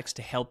 products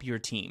to help your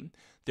team.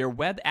 Their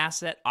Web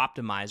Asset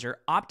Optimizer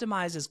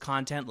optimizes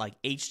content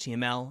like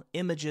HTML,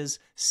 images,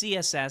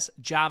 CSS,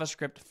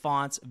 JavaScript,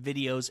 fonts,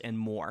 videos, and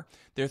more.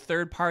 Their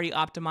Third-Party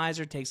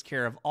Optimizer takes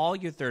care of all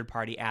your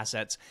third-party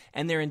assets,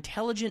 and their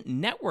Intelligent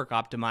Network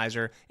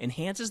Optimizer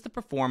enhances the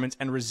performance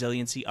and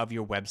resiliency of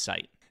your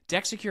website.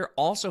 Dexecure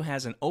also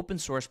has an open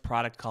source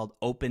product called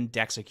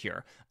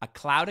OpenDexecure, a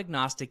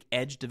cloud-agnostic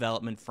edge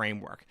development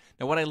framework.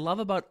 Now, what I love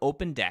about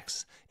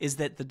OpenDex is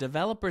that the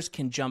developers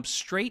can jump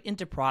straight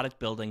into product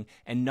building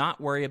and not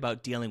worry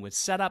about dealing with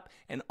setup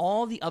and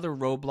all the other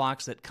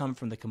roadblocks that come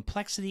from the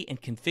complexity and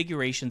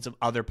configurations of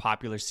other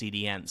popular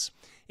CDNs.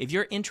 If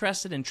you're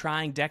interested in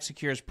trying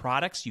Dexecure's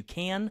products, you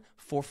can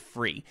for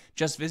free.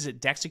 Just visit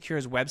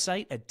Dexecure's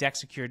website at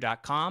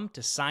dexecure.com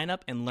to sign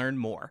up and learn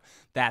more.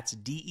 That's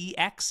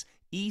DEXECURE.com.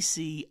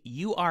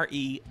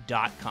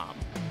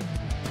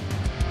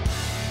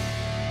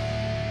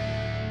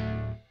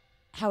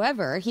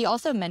 However, he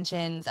also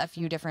mentions a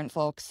few different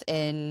folks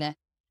at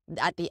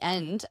the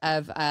end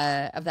of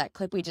that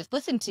clip we just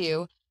listened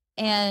to,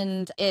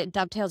 and it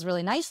dovetails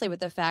really nicely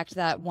with the fact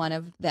that one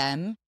of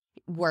them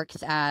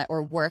worked at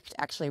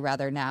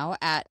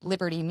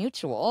Liberty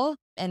Mutual,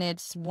 and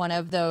it's one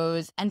of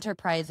those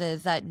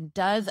enterprises that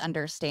does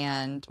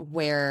understand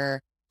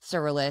where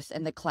serverless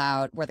and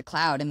where the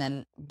cloud and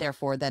then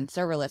therefore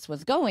serverless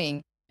was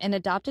going, and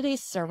adopted a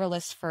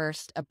serverless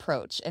first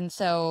approach. And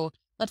so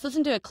let's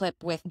listen to a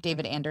clip with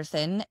David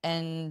Anderson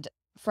and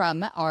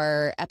from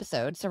our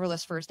episode,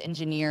 Serverless First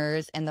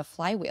Engineers and the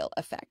Flywheel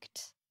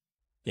Effect.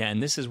 Yeah,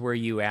 and this is where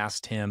you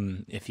asked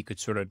him if he could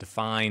sort of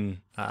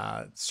define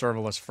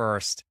serverless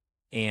first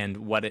and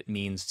what it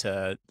means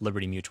to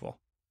Liberty Mutual.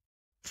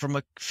 From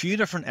a few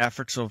different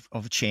efforts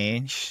of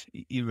change,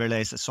 you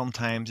realize that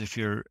sometimes if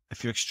you're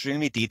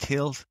extremely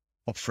detailed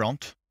up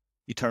front,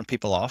 you turn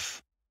people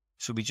off.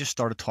 So we just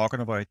started talking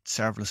about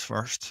serverless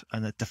first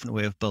and a different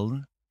way of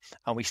building.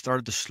 And we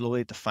started to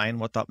slowly define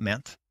what that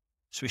meant.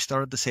 So we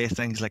started to say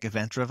things like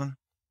event-driven,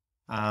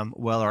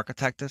 well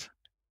architected.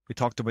 We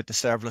talked about the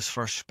serverless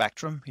first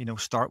spectrum,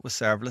 start with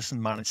serverless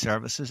and managed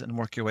services and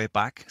work your way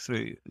back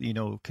through,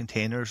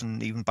 containers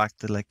and even back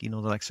to the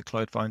likes of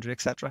Cloud Foundry,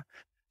 etc.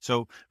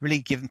 So really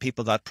giving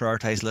people that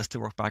prioritized list to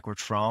work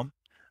backwards from.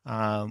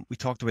 We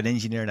talked about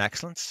engineering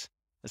excellence,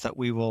 is that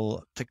we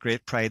will take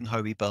great pride in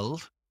how we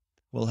build.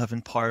 We'll have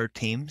empowered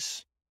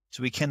teams.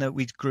 So we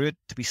grew it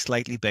to be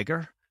slightly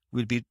bigger.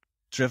 We'll be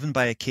driven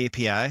by a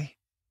KPI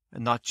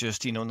and not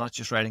just, not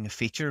just writing a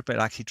feature, but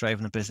actually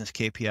driving a business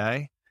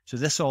KPI. So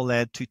this all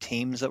led to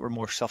teams that were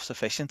more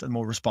self-sufficient and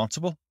more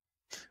responsible.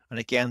 And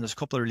again, there's a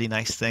couple of really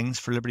nice things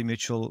for Liberty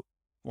Mutual.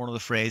 One of the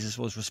phrases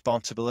was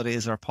responsibility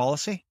is our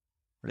policy.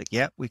 We're like,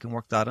 yeah, we can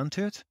work that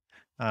into it.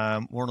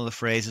 One of the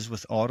phrases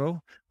with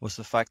auto was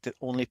the fact that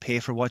only pay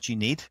for what you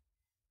need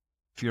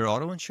for your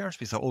auto insurance.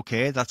 We thought,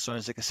 okay, that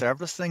sounds like a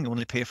serverless thing.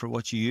 Only pay for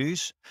what you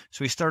use.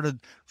 So we started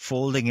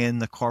folding in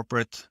the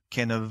corporate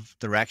kind of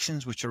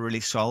directions, which are really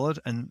solid,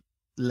 and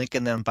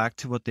linking them back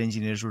to what the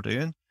engineers were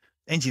doing.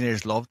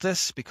 Engineers loved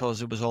this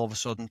because it was all of a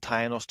sudden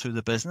tying us to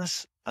the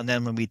business. And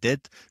then when we did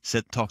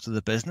sit and talk to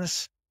the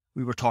business,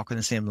 we were talking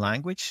the same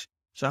language.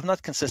 So having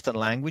that consistent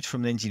language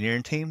from the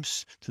engineering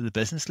teams to the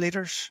business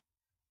leaders,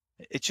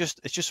 it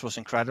just was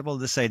incredible.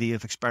 This idea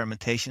of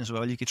experimentation as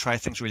well. You could try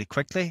things really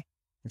quickly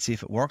and see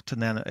if it worked,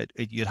 and then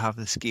you'd have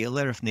the scale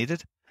there if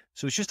needed.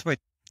 So it's just about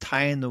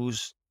tying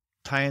those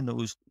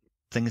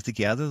things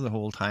together the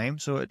whole time.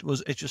 So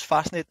it's just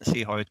fascinating to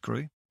see how it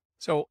grew.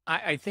 So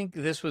I think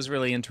this was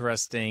really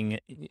interesting,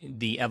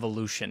 the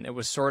evolution. It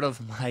was sort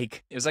of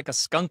like, it was like a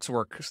Skunk's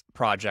Works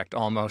project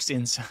almost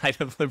inside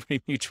of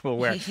Liberty Mutual,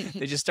 where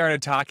they just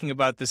started talking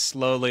about this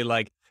slowly,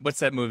 like, what's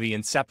that movie,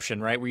 Inception,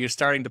 right? Where you're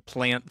starting to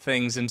plant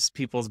things in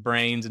people's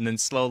brains, and then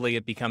slowly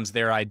it becomes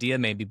their idea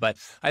maybe. But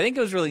I think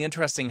it was really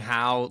interesting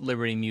how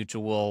Liberty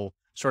Mutual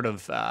sort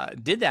of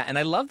did that. And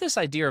I love this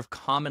idea of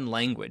common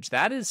language.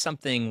 That is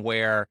something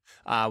where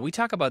we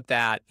talk about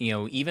that,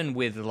 even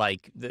with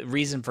like the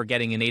reason for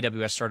getting an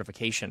AWS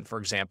certification, for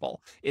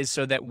example, is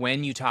so that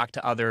when you talk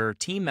to other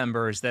team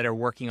members that are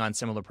working on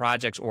similar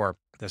projects or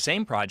the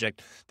same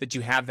project, that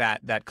you have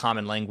that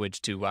common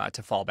language to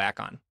fall back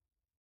on.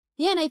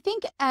 Yeah, and I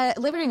think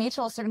Liberty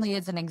Mutual certainly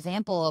is an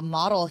example, a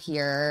model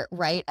here,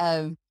 right,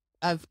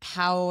 of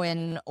how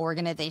an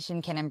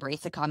organization can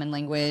embrace a common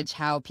language,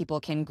 how people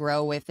can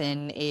grow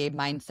within a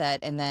mindset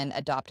and then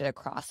adopt it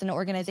across an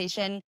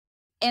organization.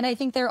 And I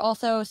think they're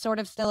also sort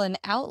of still an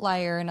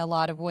outlier in a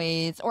lot of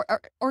ways, or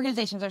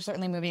organizations are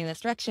certainly moving in this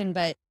direction,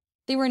 but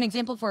they were an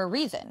example for a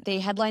reason. They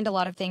headlined a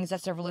lot of things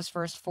as serverless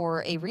first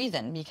for a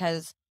reason,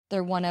 because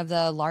they're one of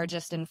the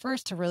largest and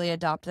first to really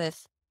adopt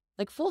this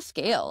like full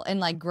scale and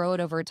like grow it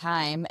over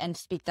time and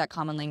speak that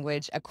common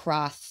language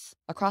across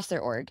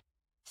their org.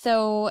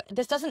 So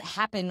this doesn't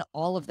happen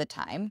all of the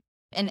time.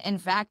 And in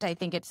fact, I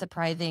think it's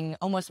surprising,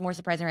 almost more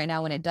surprising right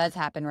now when it does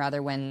happen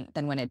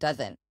than when it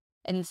doesn't.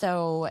 And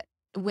so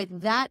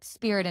with that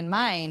spirit in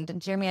mind,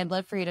 Jeremy, I'd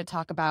love for you to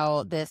talk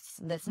about this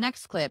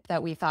next clip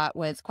that we thought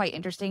was quite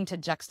interesting to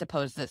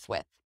juxtapose this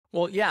with.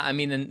 Well, yeah, I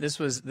mean, and this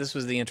was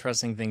the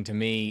interesting thing to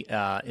me,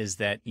 is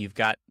that you've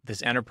got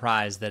this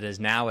enterprise that is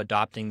now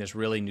adopting this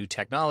really new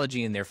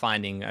technology, and they're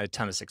finding a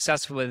ton of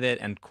success with it.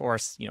 And of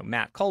course,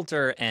 Matt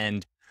Coulter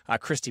and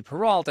Christy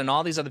Peralt and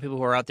all these other people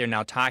who are out there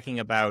now talking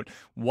about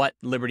what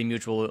Liberty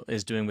Mutual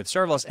is doing with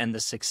serverless, and the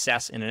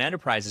success in an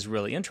enterprise is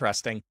really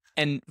interesting.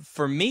 And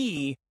for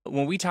me,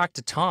 when we talked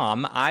to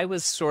Tom, I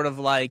was sort of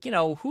like,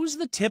 who's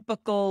the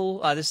typical,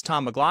 this is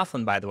Tom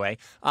McLaughlin, by the way,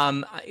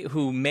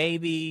 who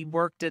maybe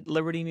worked at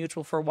Liberty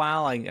Mutual for a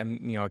while. I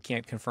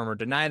can't confirm or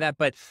deny that.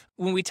 But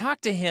when we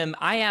talked to him,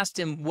 I asked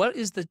him,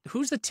 who's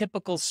the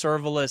typical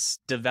serverless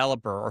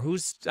developer, or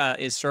who's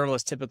is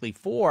serverless typically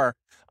for?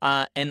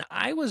 And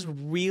I was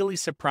really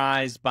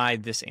surprised by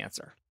this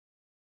answer.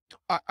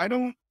 I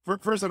don't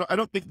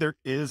think there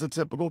is a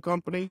typical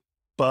company.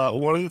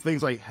 But one of the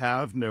things I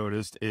have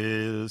noticed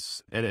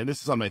is, and this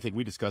is something I think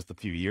we discussed a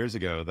few years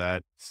ago,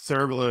 that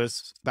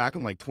serverless, back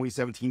in like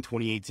 2017,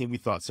 2018, we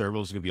thought serverless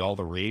was going to be all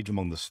the rage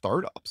among the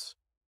startups.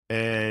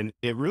 And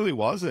it really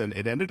wasn't.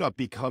 It ended up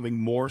becoming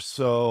more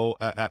so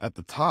at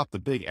the top, the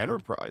big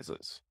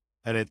enterprises.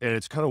 And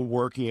it's kind of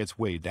working its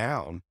way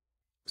down.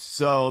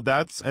 So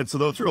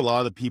those are a lot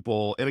of the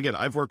people. And again,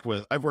 I've worked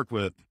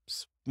with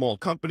small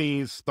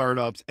companies,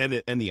 startups, and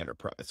the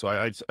enterprise. So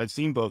I've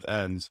seen both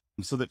ends.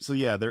 So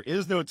yeah, there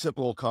is no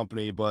typical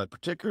company, but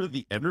particularly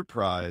the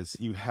enterprise,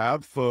 you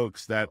have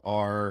folks that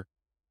are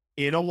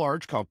in a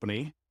large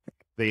company.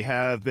 They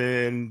have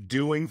been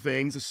doing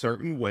things a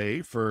certain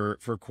way for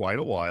quite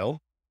a while,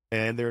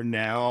 and they're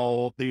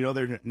now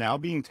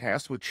being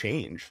tasked with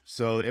change.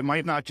 So it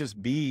might not just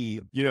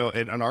be,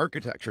 an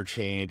architecture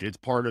change. It's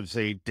part of,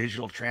 say,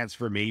 digital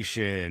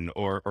transformation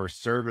or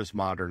service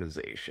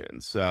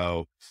modernization.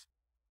 So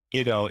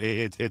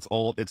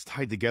it's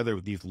tied together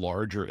with these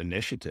larger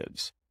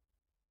initiatives.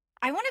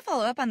 I want to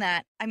follow up on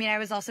that. I mean, I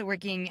was also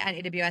working at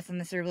AWS on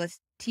the serverless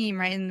team,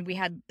 right? And we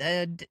had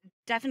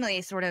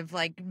definitely sort of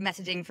like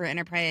messaging for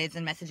enterprise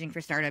and messaging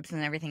for startups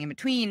and everything in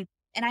between.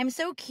 And I'm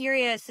so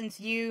curious, since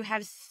you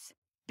have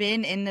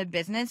been in the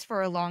business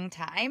for a long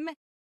time,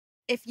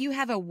 if you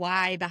have a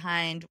why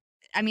behind,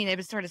 I mean, it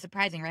was sort of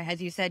surprising, right?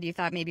 As you said, you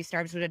thought maybe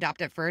startups would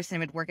adopt it first and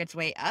would work its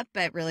way up,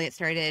 but really it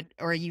started,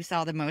 or you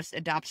saw the most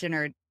adoption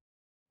or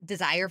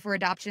desire for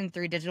adoption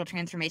through digital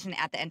transformation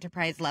at the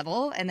enterprise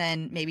level, and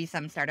then maybe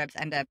some startups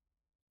end up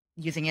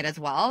using it as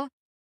well.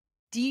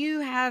 Do you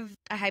have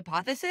a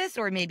hypothesis,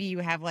 or maybe you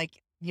have like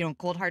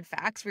cold hard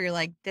facts where you're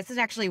like, this is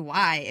actually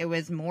why it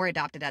was more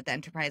adopted at the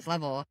enterprise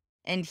level.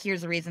 And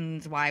here's the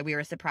reasons why we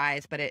were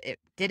surprised, but it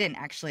didn't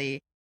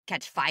actually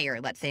catch fire,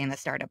 let's say, in the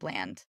startup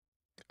land.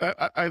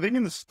 I think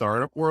in the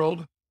startup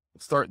world,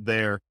 start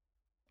there.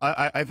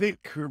 I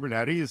think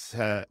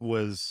Kubernetes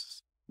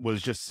was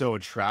just so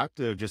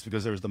attractive just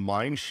because there was the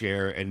mind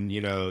share, and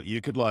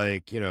you could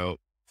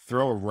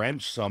throw a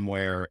wrench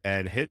somewhere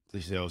and hit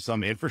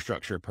some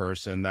infrastructure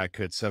person that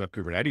could set up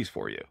Kubernetes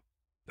for you.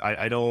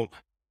 I don't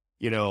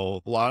a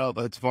lot of,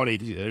 it's funny.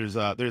 There's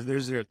a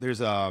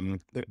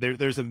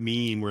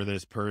meme where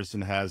this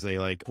person has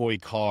a toy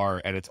car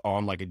and it's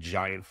on a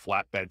giant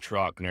flatbed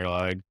truck, and they're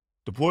like,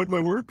 deployed my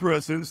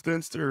WordPress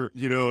instance to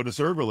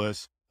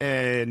serverless.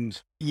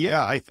 And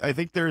yeah, I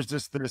think there's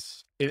just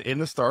this in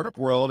the startup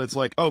world. It's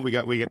like, oh, we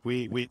do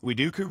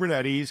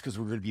Kubernetes because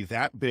we're going to be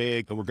that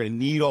big and we're going to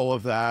need all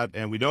of that,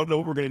 and we don't know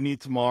what we're going to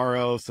need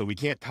tomorrow, so we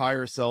can't tie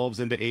ourselves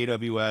into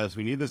AWS.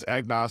 We need this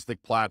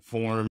agnostic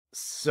platform.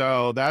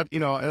 So that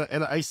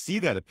and I see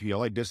that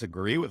appeal. I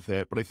disagree with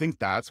it, but I think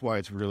that's why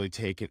it's really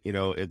taken.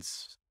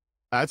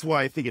 That's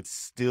why I think it's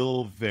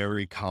still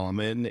very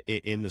common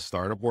in the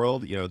startup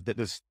world. That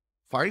this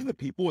finding the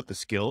people with the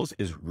skills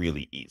is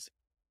really easy.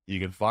 You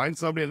can find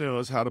somebody that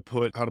knows how to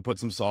put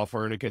some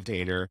software in a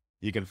container.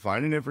 You can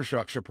find an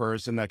infrastructure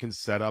person that can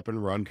set up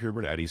and run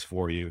Kubernetes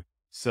for you.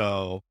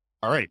 So,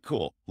 all right,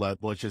 cool.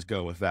 Let's just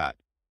go with that.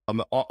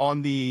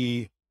 On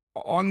the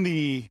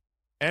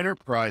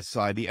enterprise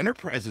side, the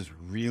enterprise is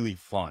really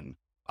fun.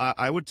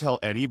 I would tell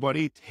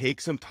anybody, take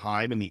some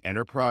time in the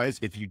enterprise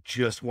if you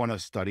just want to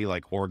study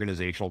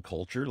organizational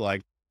culture.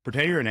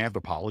 Pretend you're an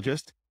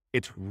anthropologist.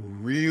 It's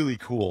really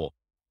cool.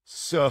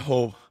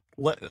 So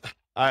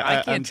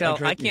I can't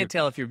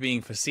tell if you're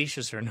being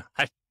facetious or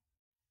not.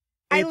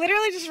 I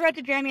literally just read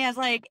to Jeremy as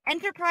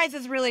enterprise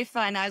is really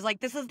fun. I was like,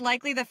 this is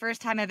likely the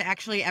first time I've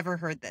actually ever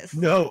heard this.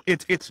 No,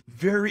 it's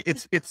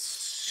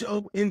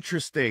so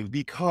interesting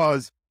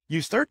because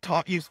you start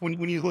talking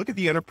when you look at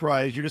the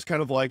enterprise, you're just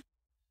kind of like,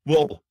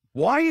 well,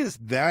 why is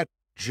that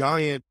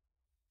giant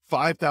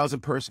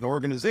 5,000 person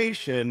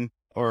organization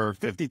or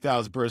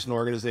 50,000 person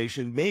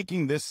organization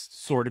making this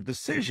sort of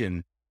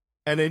decision?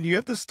 And then you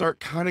have to start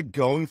kind of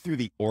going through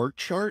the org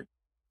chart,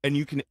 and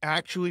you can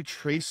actually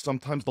trace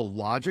sometimes the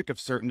logic of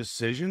certain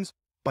decisions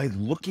by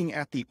looking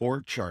at the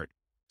org chart.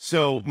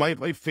 So my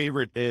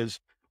favorite is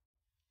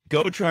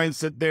go try and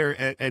sit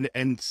there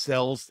and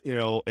sell,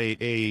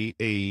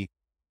 a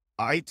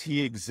IT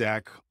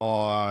exec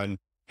on,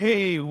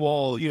 hey,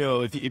 well,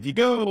 if you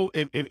go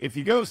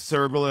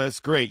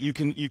serverless, great. You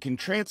can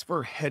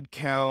transfer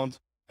headcount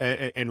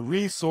and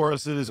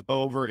resources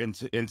over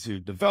into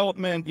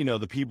development,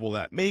 the people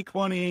that make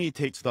money,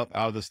 take stuff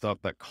out of the stuff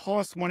that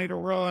costs money to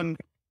run.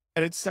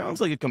 And it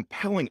sounds like a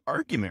compelling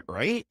argument,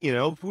 right?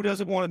 Who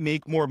doesn't want to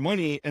make more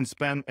money and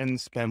spend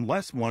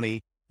less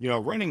money,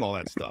 running all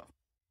that stuff?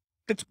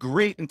 It's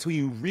great until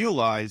you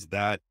realize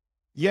that,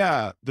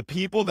 yeah, the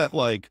people that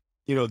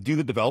do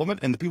the development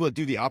and the people that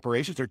do the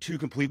operations are two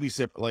completely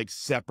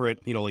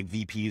separate,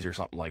 VPs or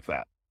something like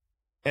that.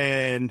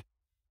 And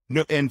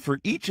no, and for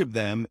each of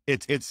them,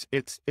 it's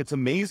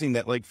amazing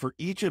that for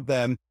each of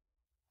them,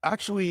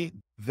 actually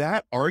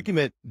that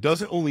argument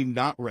doesn't only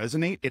not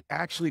resonate, it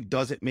actually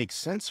doesn't make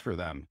sense for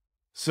them.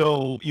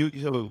 So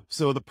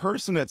so the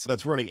person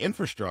that's running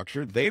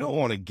infrastructure, they don't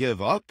want to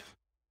give up,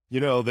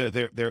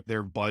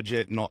 their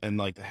budget and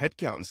the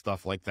headcount and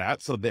stuff like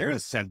that. So they're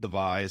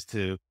incentivized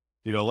to,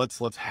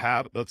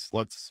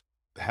 let's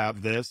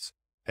have this.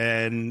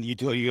 And you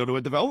go to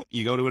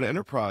an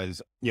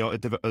enterprise,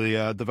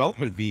 a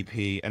development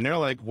VP, and they're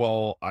like,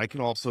 well, I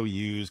can also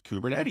use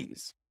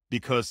Kubernetes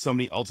because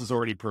somebody else is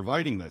already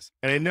providing this.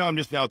 And I know I'm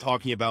just now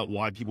talking about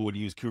why people would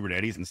use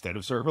Kubernetes instead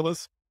of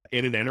serverless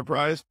in an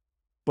enterprise,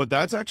 but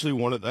that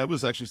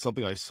was actually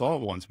something I saw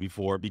once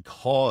before,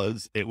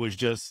 because it was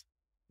just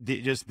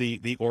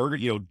the org,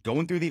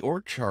 going through the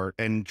org chart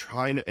and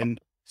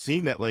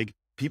seeing that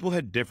people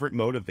had different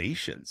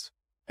motivations.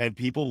 And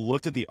people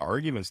looked at the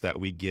arguments that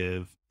we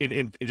give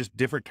in just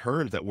different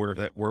terms than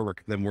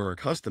we're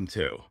accustomed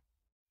to.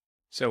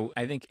 So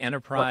I think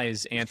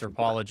enterprise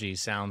anthropology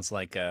sounds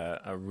like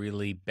a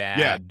really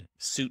bad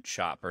suit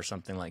shop or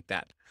something like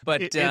that.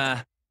 But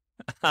I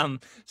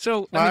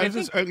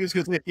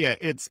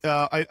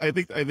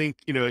think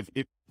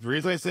if the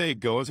reason I say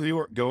go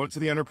into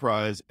the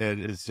enterprise,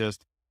 and it's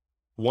just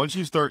once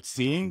you start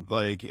seeing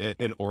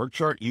an org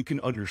chart, you can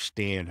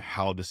understand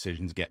how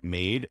decisions get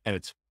made, and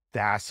it's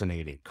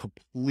fascinating,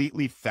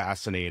 completely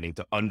fascinating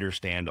to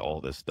understand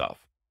all this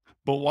stuff.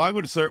 But why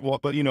would a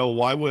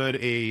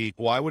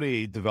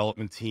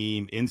development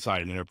team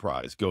inside an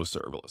enterprise go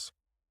serverless?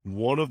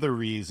 One of the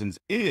reasons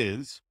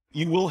is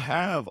you will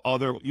have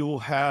other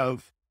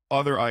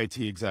IT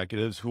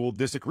executives who will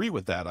disagree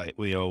with that.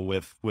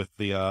 With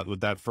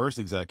that first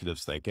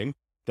executive's thinking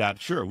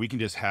that, sure, we can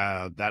just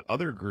have that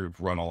other group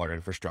run all our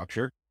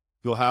infrastructure.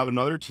 You'll have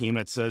another team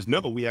that says, no,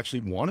 we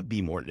actually want to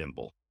be more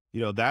nimble.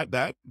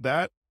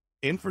 That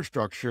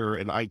infrastructure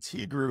and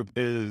IT group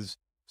is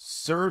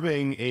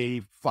serving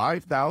a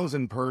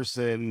 5,000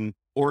 person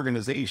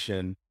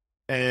organization,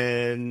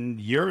 and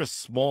you're a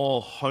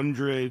small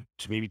 100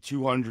 to maybe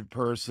 200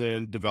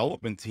 person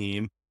development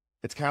team.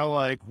 It's kind of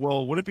like,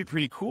 well, wouldn't it be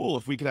pretty cool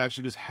if we could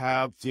actually just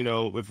have,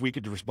 if we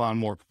could respond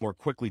more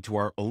quickly to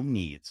our own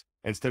needs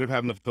instead of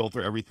having to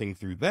filter everything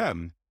through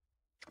them?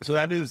 So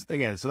that is,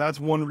 again, so that's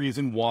one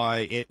reason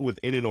why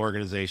within an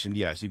organization,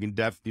 yes, you can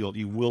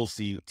you will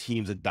see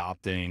teams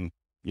adopting,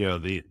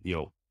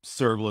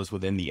 serverless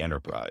within the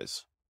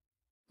enterprise.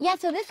 Yeah.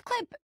 So this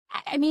clip,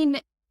 I mean,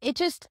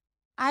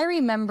 I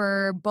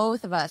remember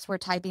both of us were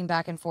typing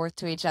back and forth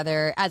to each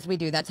other as we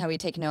do. That's how we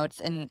take notes.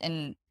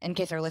 And in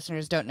case our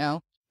listeners don't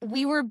know,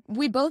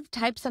 we both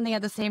typed something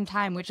at the same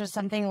time, which was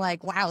something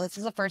like, wow, this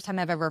is the first time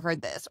I've ever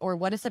heard this, or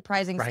what a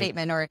surprising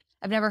statement, or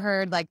I've never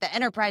heard like the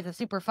enterprise is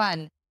super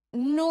fun.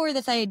 Nor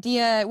this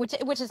idea,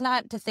 which is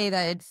not to say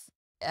that it's,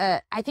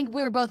 I think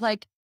we were both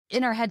like,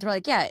 in our heads, we're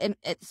like, yeah,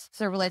 it's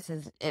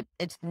serverless,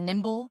 it's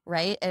nimble,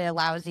 right? It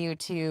allows you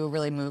to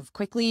really move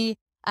quickly.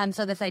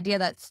 So this idea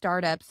that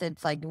startups,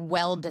 it's like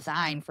well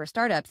designed for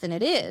startups, and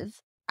it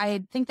is.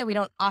 I think that we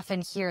don't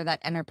often hear that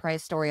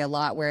enterprise story a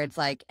lot, where it's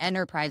like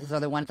enterprises are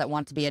the ones that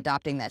want to be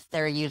adopting this.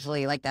 They're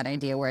usually like that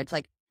idea where it's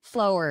like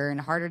slower and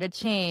harder to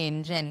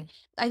change. And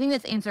I think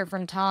this answer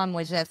from Tom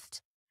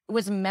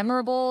was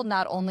memorable,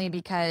 not only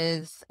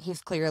because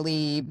he's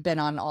clearly been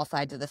on all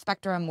sides of the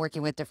spectrum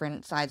working with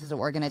different sizes of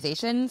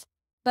organizations,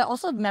 but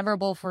also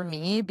memorable for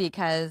me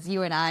because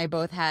you and I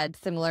both had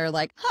similar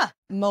like,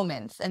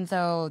 moments. And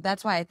so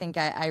that's why I think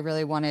I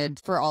really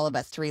wanted for all of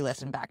us to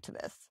re-listen back to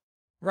this.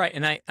 Right.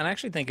 And I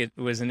actually think it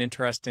was an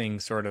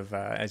interesting sort of,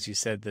 as you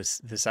said,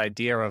 this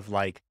idea of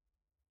like,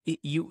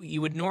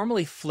 you would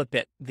normally flip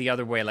it the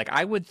other way. Like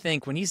I would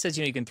think when he says,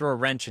 you can throw a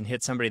wrench and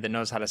hit somebody that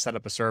knows how to set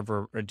up a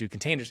server or do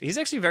containers, he's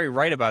actually very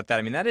right about that.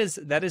 I mean, that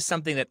is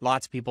something that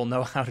lots of people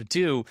know how to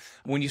do.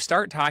 When you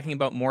start talking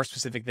about more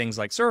specific things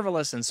like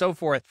serverless and so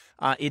forth,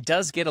 it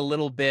does get a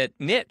little bit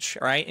niche,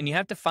 right? And you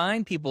have to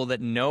find people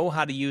that know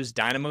how to use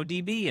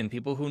DynamoDB and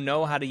people who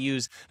know how to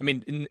use, I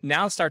mean,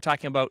 now start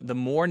talking about the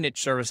more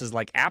niche services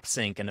like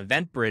AppSync and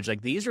EventBridge.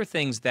 Like these are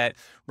things that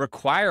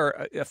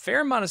require a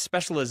fair amount of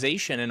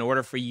specialization in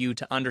order for you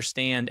to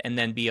understand and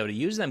then be able to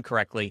use them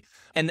correctly.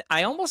 And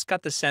I almost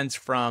got the sense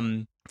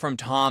from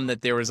Tom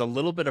that there was a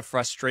little bit of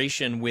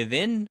frustration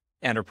within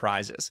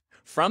enterprises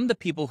from the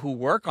people who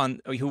work on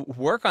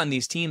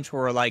these teams who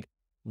are like,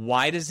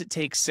 why does it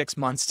take 6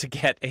 months to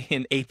get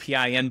an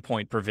API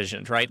endpoint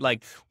provisioned, right?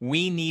 Like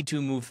we need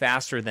to move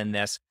faster than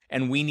this.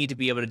 And we need to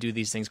be able to do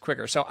these things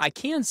quicker. So I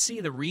can see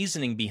the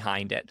reasoning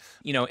behind it,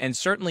 and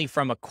certainly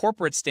from a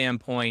corporate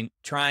standpoint,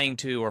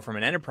 or from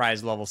an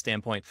enterprise level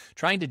standpoint,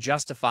 trying to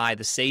justify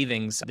the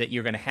savings that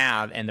you're going to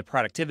have and the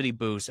productivity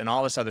boost and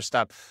all this other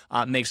stuff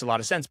makes a lot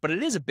of sense. But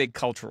it is a big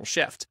cultural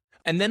shift.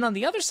 And then on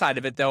the other side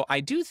of it, though, I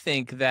do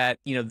think that,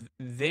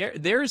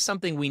 there is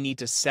something we need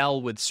to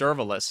sell with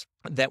serverless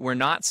that we're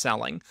not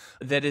selling.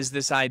 That is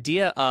this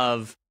idea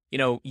of,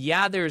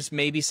 there's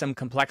maybe some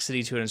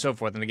complexity to it and so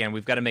forth. And again,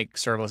 we've got to make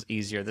serverless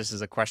easier. This is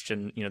a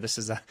question, this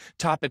is a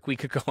topic we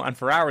could go on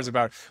for hours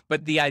about.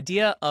 But the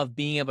idea of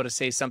being able to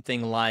say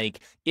something like,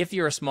 if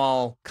you're a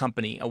small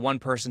company, a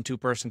 1-person,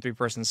 2-person,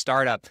 3-person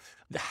startup,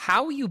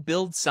 how you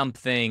build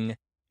something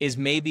is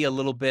maybe a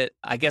little bit,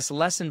 I guess,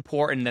 less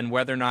important than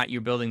whether or not you're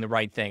building the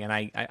right thing. And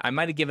I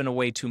might have given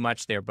away too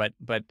much there, but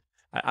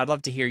I'd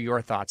love to hear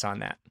your thoughts on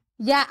that.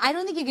 Yeah, I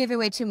don't think you gave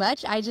away too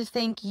much. I just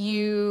think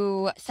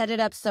you set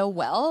it up so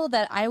well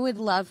that I would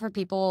love for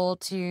people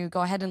to go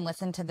ahead and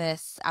listen to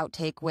this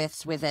outtake with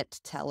Swizit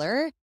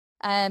Teller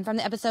from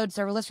the episode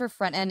Serverless for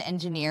Front-End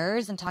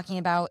Engineers, and talking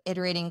about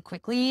iterating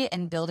quickly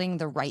and building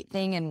the right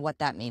thing and what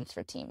that means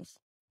for teams.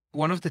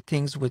 One of the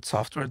things with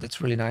software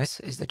that's really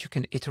nice is that you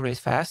can iterate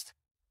fast,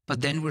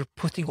 but then we're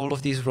putting all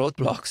of these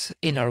roadblocks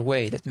in our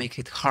way that make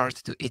it hard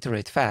to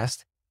iterate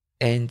fast.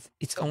 And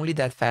it's only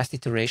that fast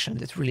iteration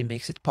that really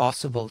makes it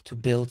possible to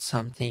build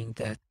something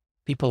that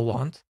people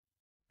want.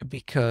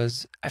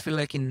 Because I feel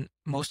like in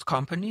most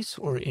companies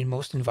or in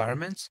most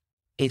environments,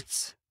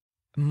 it's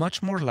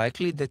much more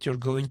likely that you're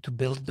going to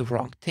build the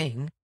wrong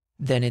thing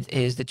than it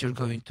is that you're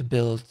going to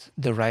build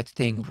the right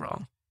thing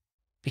wrong.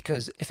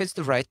 Because if it's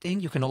the right thing,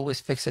 you can always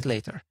fix it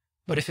later.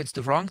 But if it's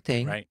the wrong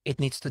thing, It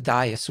needs to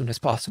die as soon as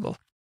possible.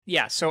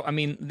 Yeah. So, I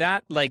mean,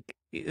 that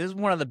is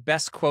one of the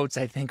best quotes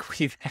I think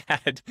we've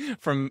had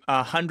from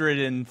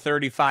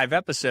 135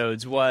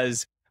 episodes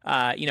was,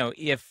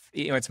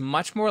 it's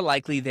much more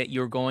likely that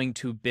you're going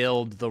to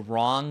build the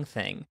wrong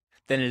thing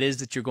than it is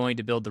that you're going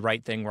to build the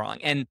right thing wrong.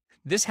 And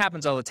this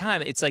happens all the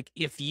time. It's like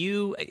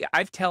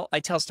I tell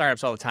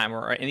startups all the time,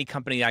 or any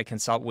company I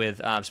consult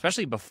with,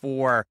 especially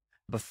before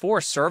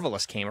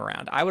serverless came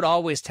around, I would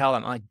always tell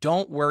them, like,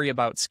 don't worry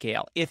about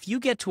scale. If you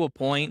get to a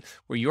point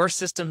where your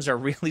systems are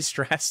really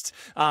stressed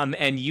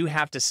and you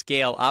have to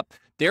scale up,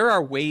 there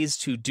are ways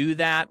to do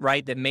that,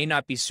 right? That may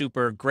not be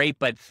super great,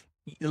 but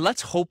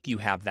let's hope you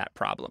have that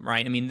problem,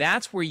 right? I mean,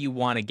 that's where you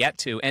want to get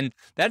to. And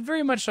that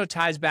very much so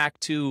ties back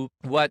to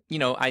what,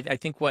 I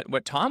think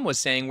what Tom was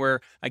saying, where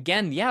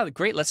again, yeah,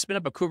 great, let's spin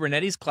up a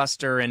Kubernetes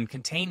cluster and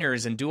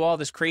containers and do all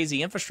this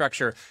crazy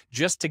infrastructure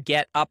just to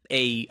get up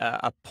a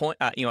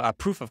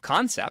proof of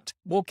concept.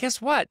 Well,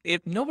 guess what?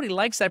 If nobody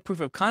likes that proof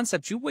of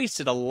concept, you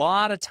wasted a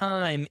lot of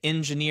time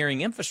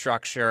engineering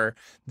infrastructure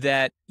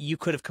that you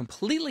could have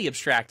completely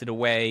abstracted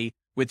away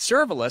with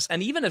serverless.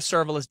 And even if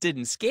serverless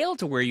didn't scale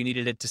to where you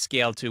needed it to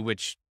scale to,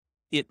 which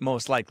it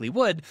most likely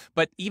would,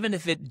 but even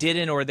if it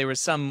didn't, or there was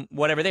some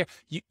whatever there,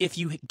 if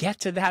you get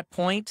to that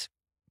point,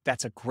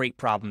 that's a great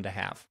problem to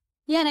have.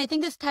 Yeah, and I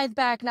think this ties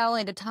back not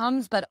only to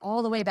Tom's, but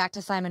all the way back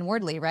to Simon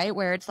Wardley, right?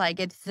 Where it's like,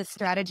 it's the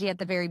strategy at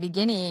the very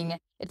beginning.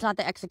 It's not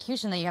the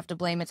execution that you have to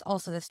blame. It's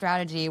also the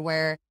strategy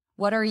where,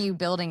 what are you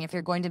building? If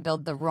you're going to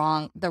build the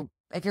wrong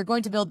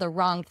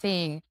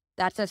thing,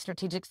 that's a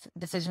strategic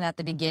decision at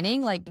the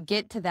beginning. Like,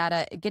 get to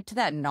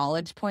that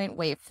knowledge point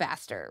way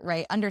faster,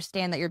 right?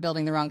 Understand that you're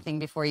building the wrong thing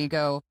before you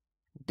go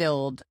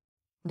build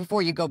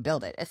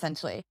it,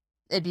 essentially.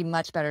 It'd be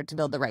much better to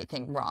build the right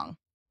thing wrong.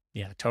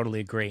 Yeah, totally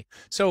agree.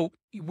 So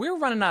we're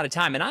running out of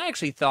time, and I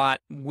actually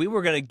thought we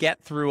were going to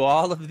get through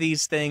all of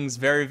these things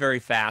very, very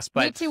fast.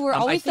 But me too. We're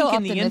always I think so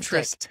in the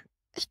interest,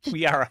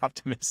 we are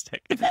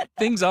optimistic.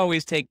 Things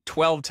always take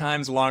 12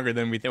 times longer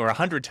than we think, or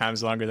 100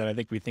 times longer than I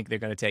think we think they're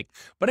going to take.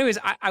 But anyways,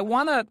 I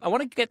want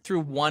to get through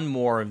one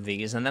more of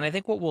these, and then I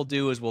think what we'll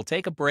do is we'll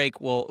take a break.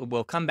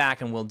 We'll come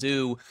back and we'll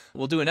do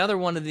another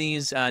one of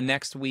these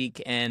next week,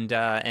 and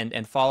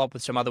follow up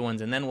with some other ones,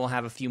 and then we'll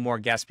have a few more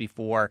guests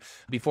before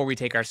we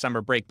take our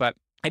summer break. But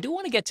I do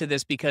want to get to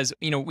this because,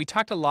 we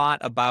talked a lot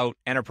about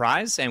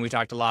enterprise, and we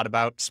talked a lot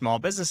about small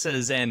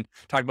businesses, and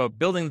talked about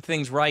building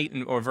things right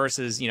or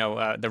versus,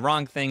 the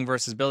wrong thing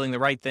versus building the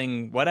right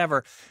thing,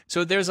 whatever.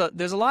 So there's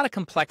a lot of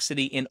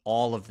complexity in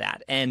all of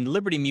that. And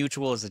Liberty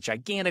Mutual is a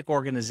gigantic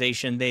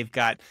organization. They've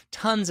got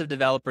tons of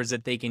developers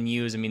that they can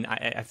use. I mean,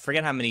 I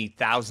forget how many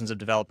thousands of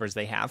developers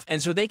they have. And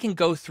so they can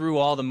go through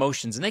all the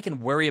motions, and they can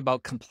worry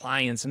about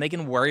compliance, and they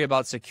can worry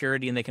about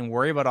security, and they can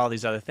worry about all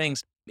these other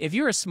things. If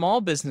you're a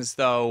small business,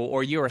 though,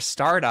 or you're a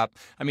startup,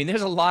 I mean,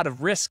 there's a lot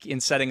of risk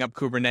in setting up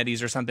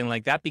Kubernetes or something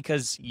like that,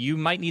 because you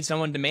might need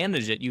someone to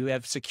manage it. You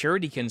have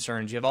security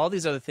concerns. You have all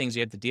these other things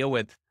you have to deal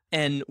with.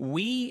 And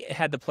we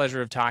had the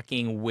pleasure of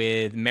talking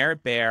with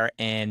Merritt Bear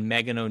and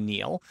Megan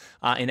O'Neill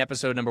in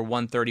episode number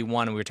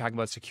 131, and we were talking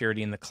about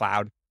security in the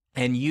cloud.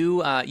 And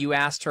you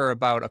asked her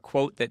about a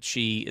quote that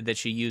she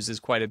uses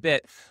quite a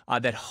bit,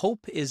 that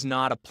hope is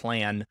not a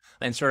plan,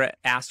 and sort of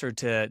asked her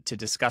to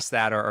discuss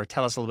that or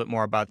tell us a little bit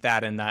more about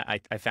that. And I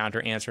found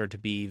her answer to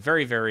be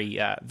very, very,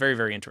 very,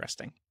 very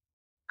interesting.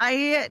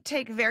 I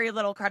take very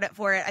little credit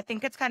for it. I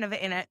think it's kind of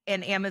an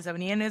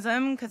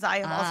Amazonianism, because I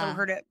have also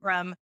heard it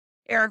from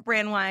Eric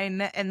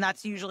Brandwein, and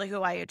that's usually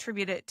who I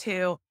attribute it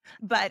to.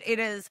 But it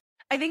is,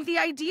 I think the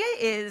idea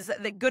is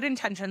that good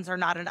intentions are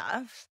not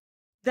enough.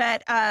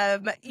 That,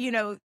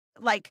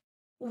 like,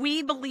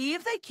 we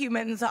believe that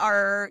humans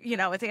are,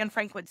 as Anne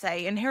Frank would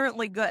say,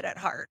 inherently good at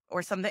heart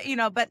or something,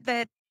 but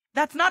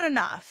that's not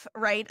enough,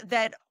 right?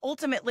 That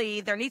ultimately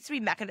there needs to be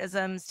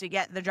mechanisms to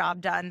get the job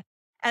done,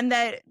 and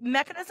that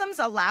mechanisms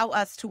allow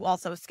us to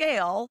also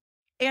scale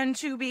and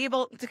to be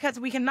able, because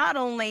we can not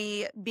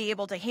only be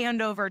able to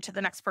hand over to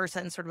the next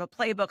person sort of a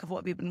playbook of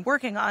what we've been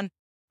working on,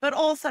 but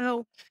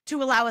also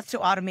to allow us to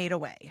automate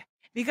away.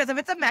 Because if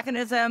it's a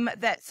mechanism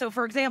that, so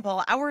for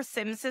example, our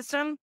SIM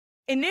system,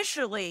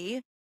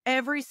 initially,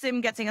 every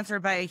SIM gets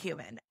answered by a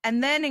human.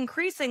 And then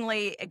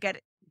increasingly, it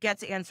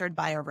gets answered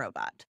by a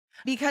robot.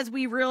 Because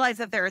we realize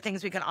that there are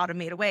things we can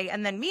automate away.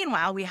 And then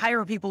meanwhile, we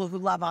hire people who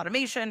love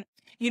automation,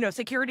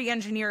 security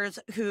engineers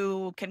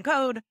who can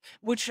code,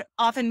 which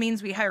often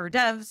means we hire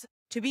devs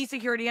to be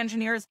security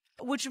engineers,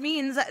 which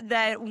means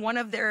that one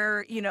of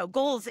their,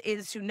 goals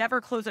is to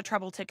never close a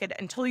trouble ticket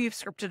until you've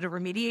scripted a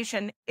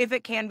remediation, if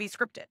it can be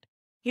scripted.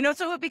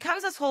 So it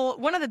becomes this whole,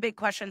 one of the big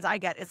questions I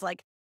get is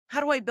like, how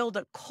do I build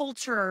a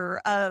culture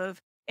of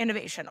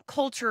innovation, a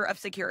culture of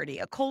security,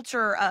 a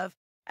culture of,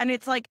 and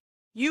it's like,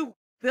 you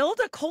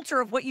build a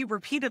culture of what you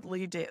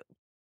repeatedly do.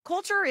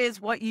 Culture is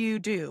what you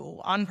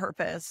do on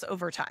purpose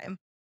over time.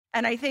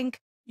 And I think,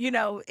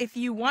 if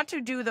you want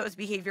to do those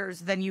behaviors,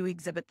 then you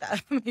exhibit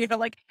them,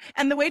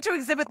 and the way to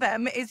exhibit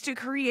them is to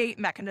create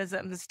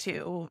mechanisms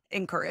to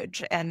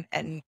encourage and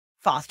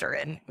foster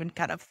and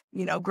kind of,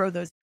 grow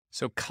those.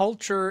 So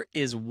culture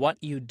is what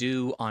you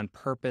do on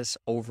purpose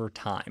over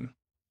time.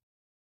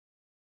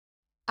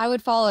 I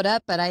would follow it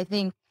up, but I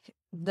think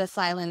the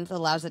silence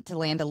allows it to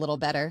land a little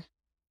better.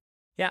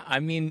 Yeah,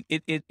 I mean,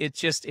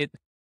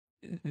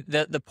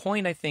 the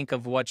point, I think,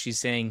 of what she's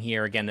saying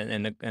here, again,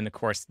 and of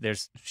course,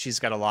 she's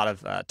got a lot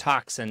of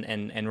talks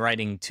and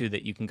writing too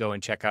that you can go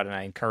and check out, and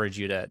I encourage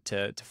you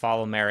to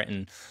follow Merritt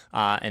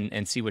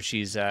and see what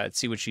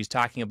she's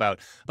talking about.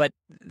 But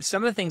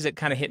some of the things that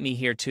kind of hit me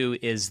here too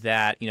is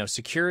that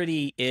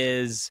security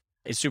is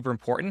is super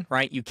important,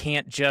 right? You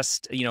can't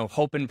just,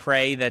 hope and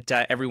pray that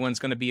everyone's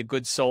going to be a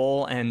good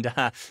soul and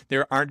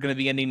there aren't going to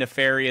be any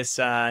nefarious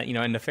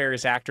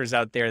actors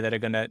out there that are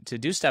going to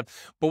do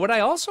stuff. But what I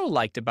also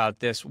liked about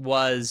this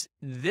was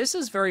this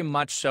is very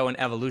much so an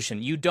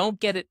evolution. You don't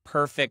get it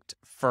perfect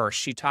first.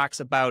 She talks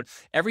about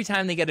every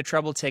time they get a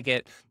trouble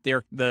ticket,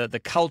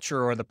 the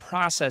culture or the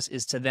process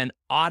is to then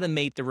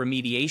automate the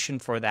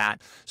remediation for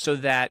that so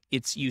that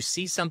you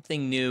see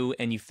something new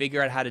and you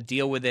figure out how to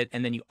deal with it,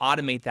 and then you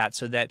automate that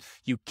so that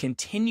you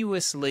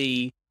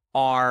continuously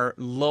are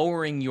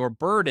lowering your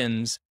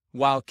burdens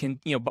while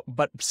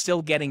but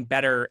still getting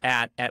better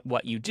at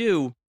what you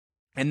do.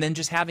 And then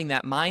just having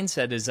that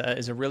mindset is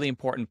a really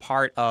important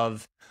part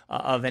of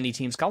any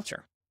team's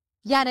culture.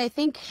 Yeah, and I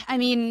think,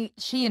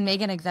 she and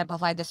Megan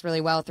exemplified this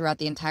really well throughout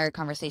the entire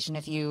conversation.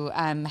 If you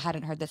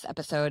hadn't heard this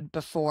episode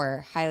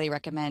before, highly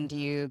recommend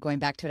you going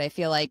back to it. I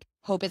feel like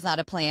hope is not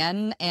a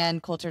plan,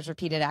 and culture's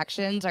repeated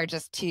actions are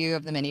just two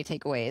of the many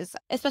takeaways,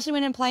 especially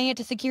when applying it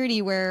to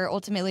security, where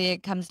ultimately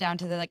it comes down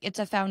to it's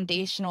a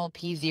foundational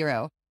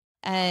P0.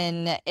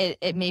 And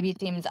it maybe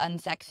seems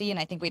unsexy, and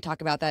I think we talk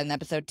about that in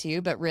episode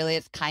 2, but really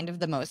it's kind of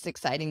the most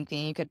exciting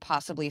thing you could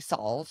possibly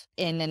solve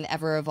in an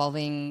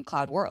ever-evolving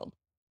cloud world.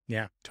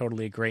 Yeah,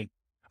 totally agree.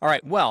 All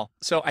right, well,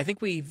 so I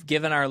think we've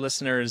given our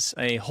listeners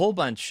a whole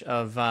bunch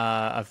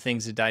of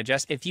things to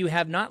digest. If you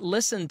have not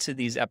listened to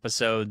these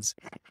episodes,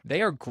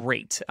 they are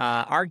great.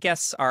 Our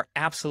guests are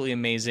absolutely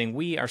amazing.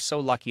 We are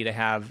so lucky to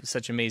have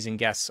such amazing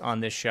guests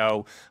on this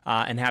show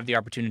and have the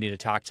opportunity to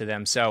talk to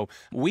them. So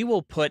we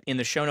will put in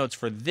the show notes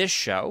for this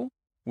show,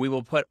 we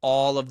will put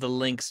all of the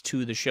links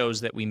to the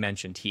shows that we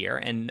mentioned here.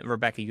 And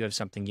Rebecca, you have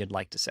something you'd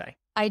like to say.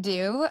 I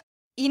do.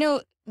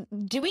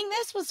 Doing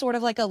this was sort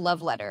of like a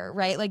love letter,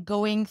 right? Like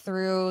going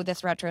through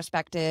this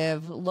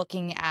retrospective,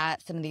 looking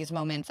at some of these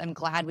moments. I'm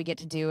glad we get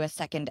to do a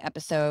second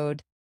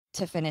episode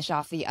to finish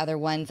off the other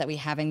ones that we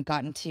haven't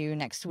gotten to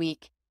next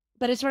week.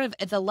 But it's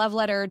a love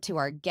letter to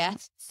our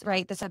guests,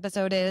 right? This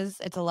episode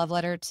it's a love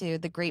letter to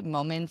the great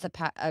moments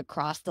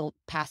across the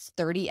past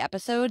 30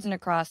 episodes and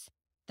across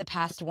the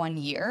past 1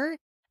 year.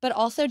 But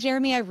also,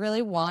 Jeremy, I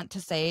really want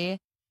to say,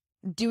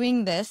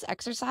 doing this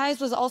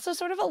exercise was also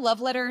sort of a love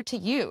letter to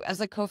you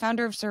as a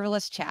co-founder of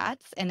Serverless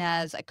Chats and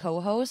as a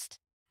co-host.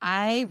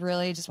 I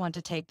really just want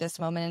to take this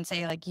moment and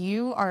say,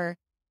 you are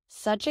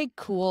such a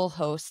cool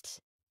host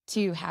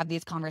to have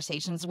these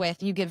conversations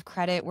with. You give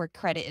credit where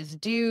credit is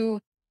due.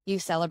 You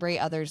celebrate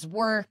others'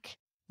 work.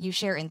 You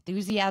share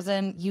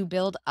enthusiasm. You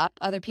build up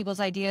other people's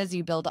ideas.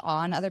 You build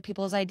on other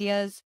people's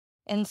ideas.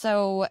 And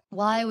so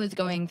while I was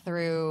going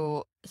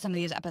through some of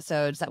these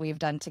episodes that we've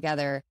done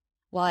together,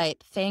 while I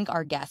thank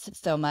our guests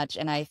so much,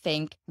 and I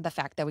thank the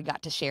fact that we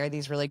got to share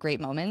these really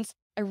great moments,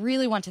 I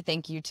really want to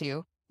thank you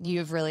too.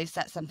 You've really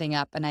set something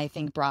up and I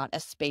think brought a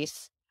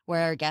space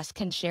where our guests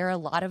can share a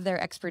lot of their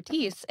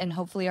expertise, and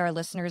hopefully our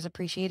listeners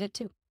appreciate it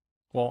too.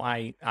 Well,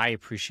 I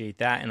appreciate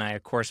that, and I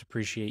of course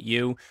appreciate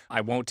you.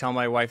 I won't tell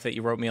my wife that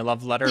you wrote me a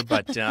love letter,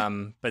 but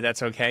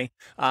that's okay.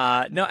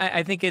 No,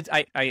 I think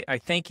I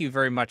thank you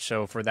very much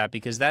so for that,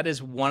 because that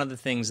is one of the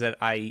things that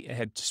I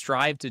had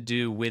strived to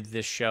do with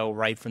this show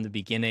right from the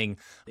beginning,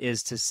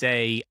 is to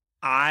say,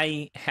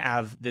 I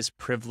have this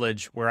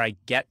privilege where I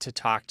get to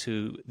talk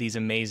to these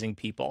amazing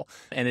people,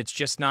 and it's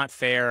just not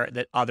fair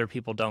that other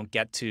people don't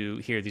get to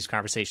hear these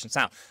conversations.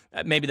 Now,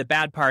 maybe the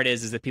bad part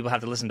is that people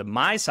have to listen to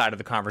my side of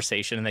the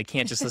conversation, and they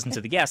can't just listen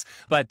to the guests.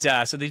 But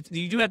so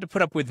you do have to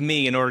put up with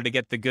me in order to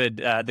get the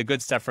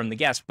good stuff from the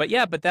guests. But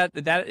yeah, but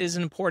that is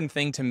an important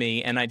thing to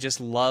me, and I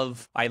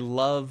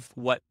love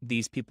what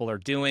these people are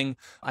doing.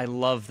 I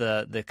love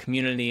the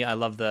community. I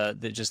love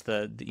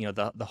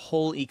the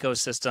whole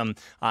ecosystem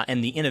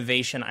and the innovation.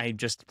 I'm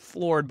just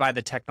floored by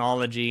the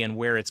technology and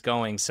where it's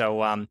going.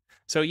 So I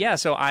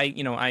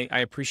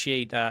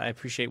appreciate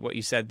what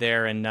you said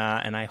there, and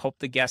I hope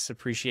the guests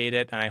appreciate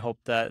it, and I hope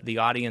the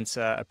audience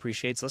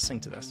appreciates listening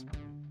to this.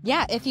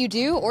 Yeah, if you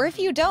do, or if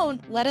you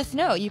don't, let us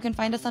know. You can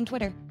find us on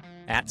Twitter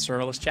at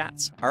Serverless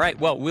Chats. All right,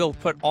 well, we'll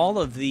put all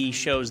of the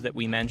shows that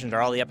we mentioned,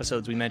 or all the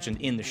episodes we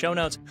mentioned, in the show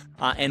notes,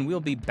 and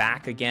we'll be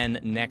back again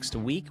next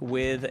week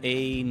with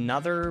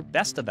another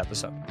best of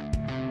episode.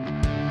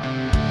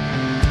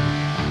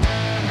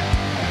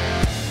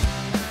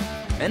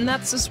 And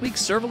that's this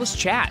week's Serverless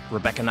Chat.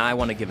 Rebecca and I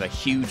want to give a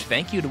huge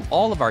thank you to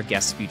all of our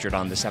guests featured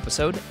on this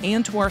episode,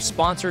 and to our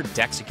sponsor,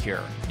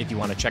 DexSecure. If you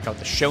want to check out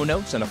the show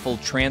notes and a full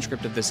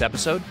transcript of this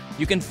episode,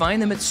 you can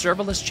find them at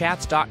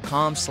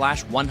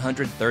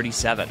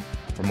serverlesschats.com/137.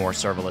 For more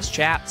Serverless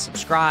Chat,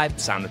 subscribe,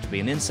 sign up to be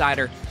an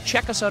insider,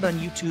 check us out on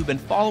YouTube, and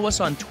follow us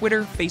on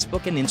Twitter,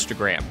 Facebook, and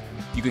Instagram.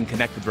 You can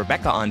connect with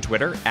Rebecca on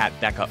Twitter at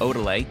Becca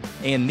Odelay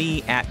and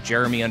me at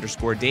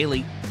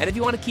Jeremy_Daily. And if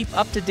you want to keep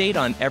up to date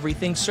on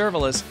everything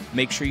serverless,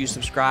 make sure you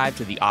subscribe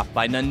to the Off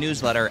by None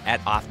newsletter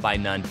at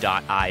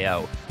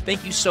offbynone.io.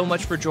 Thank you so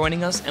much for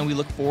joining us, and we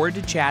look forward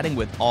to chatting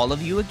with all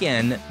of you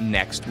again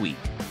next week.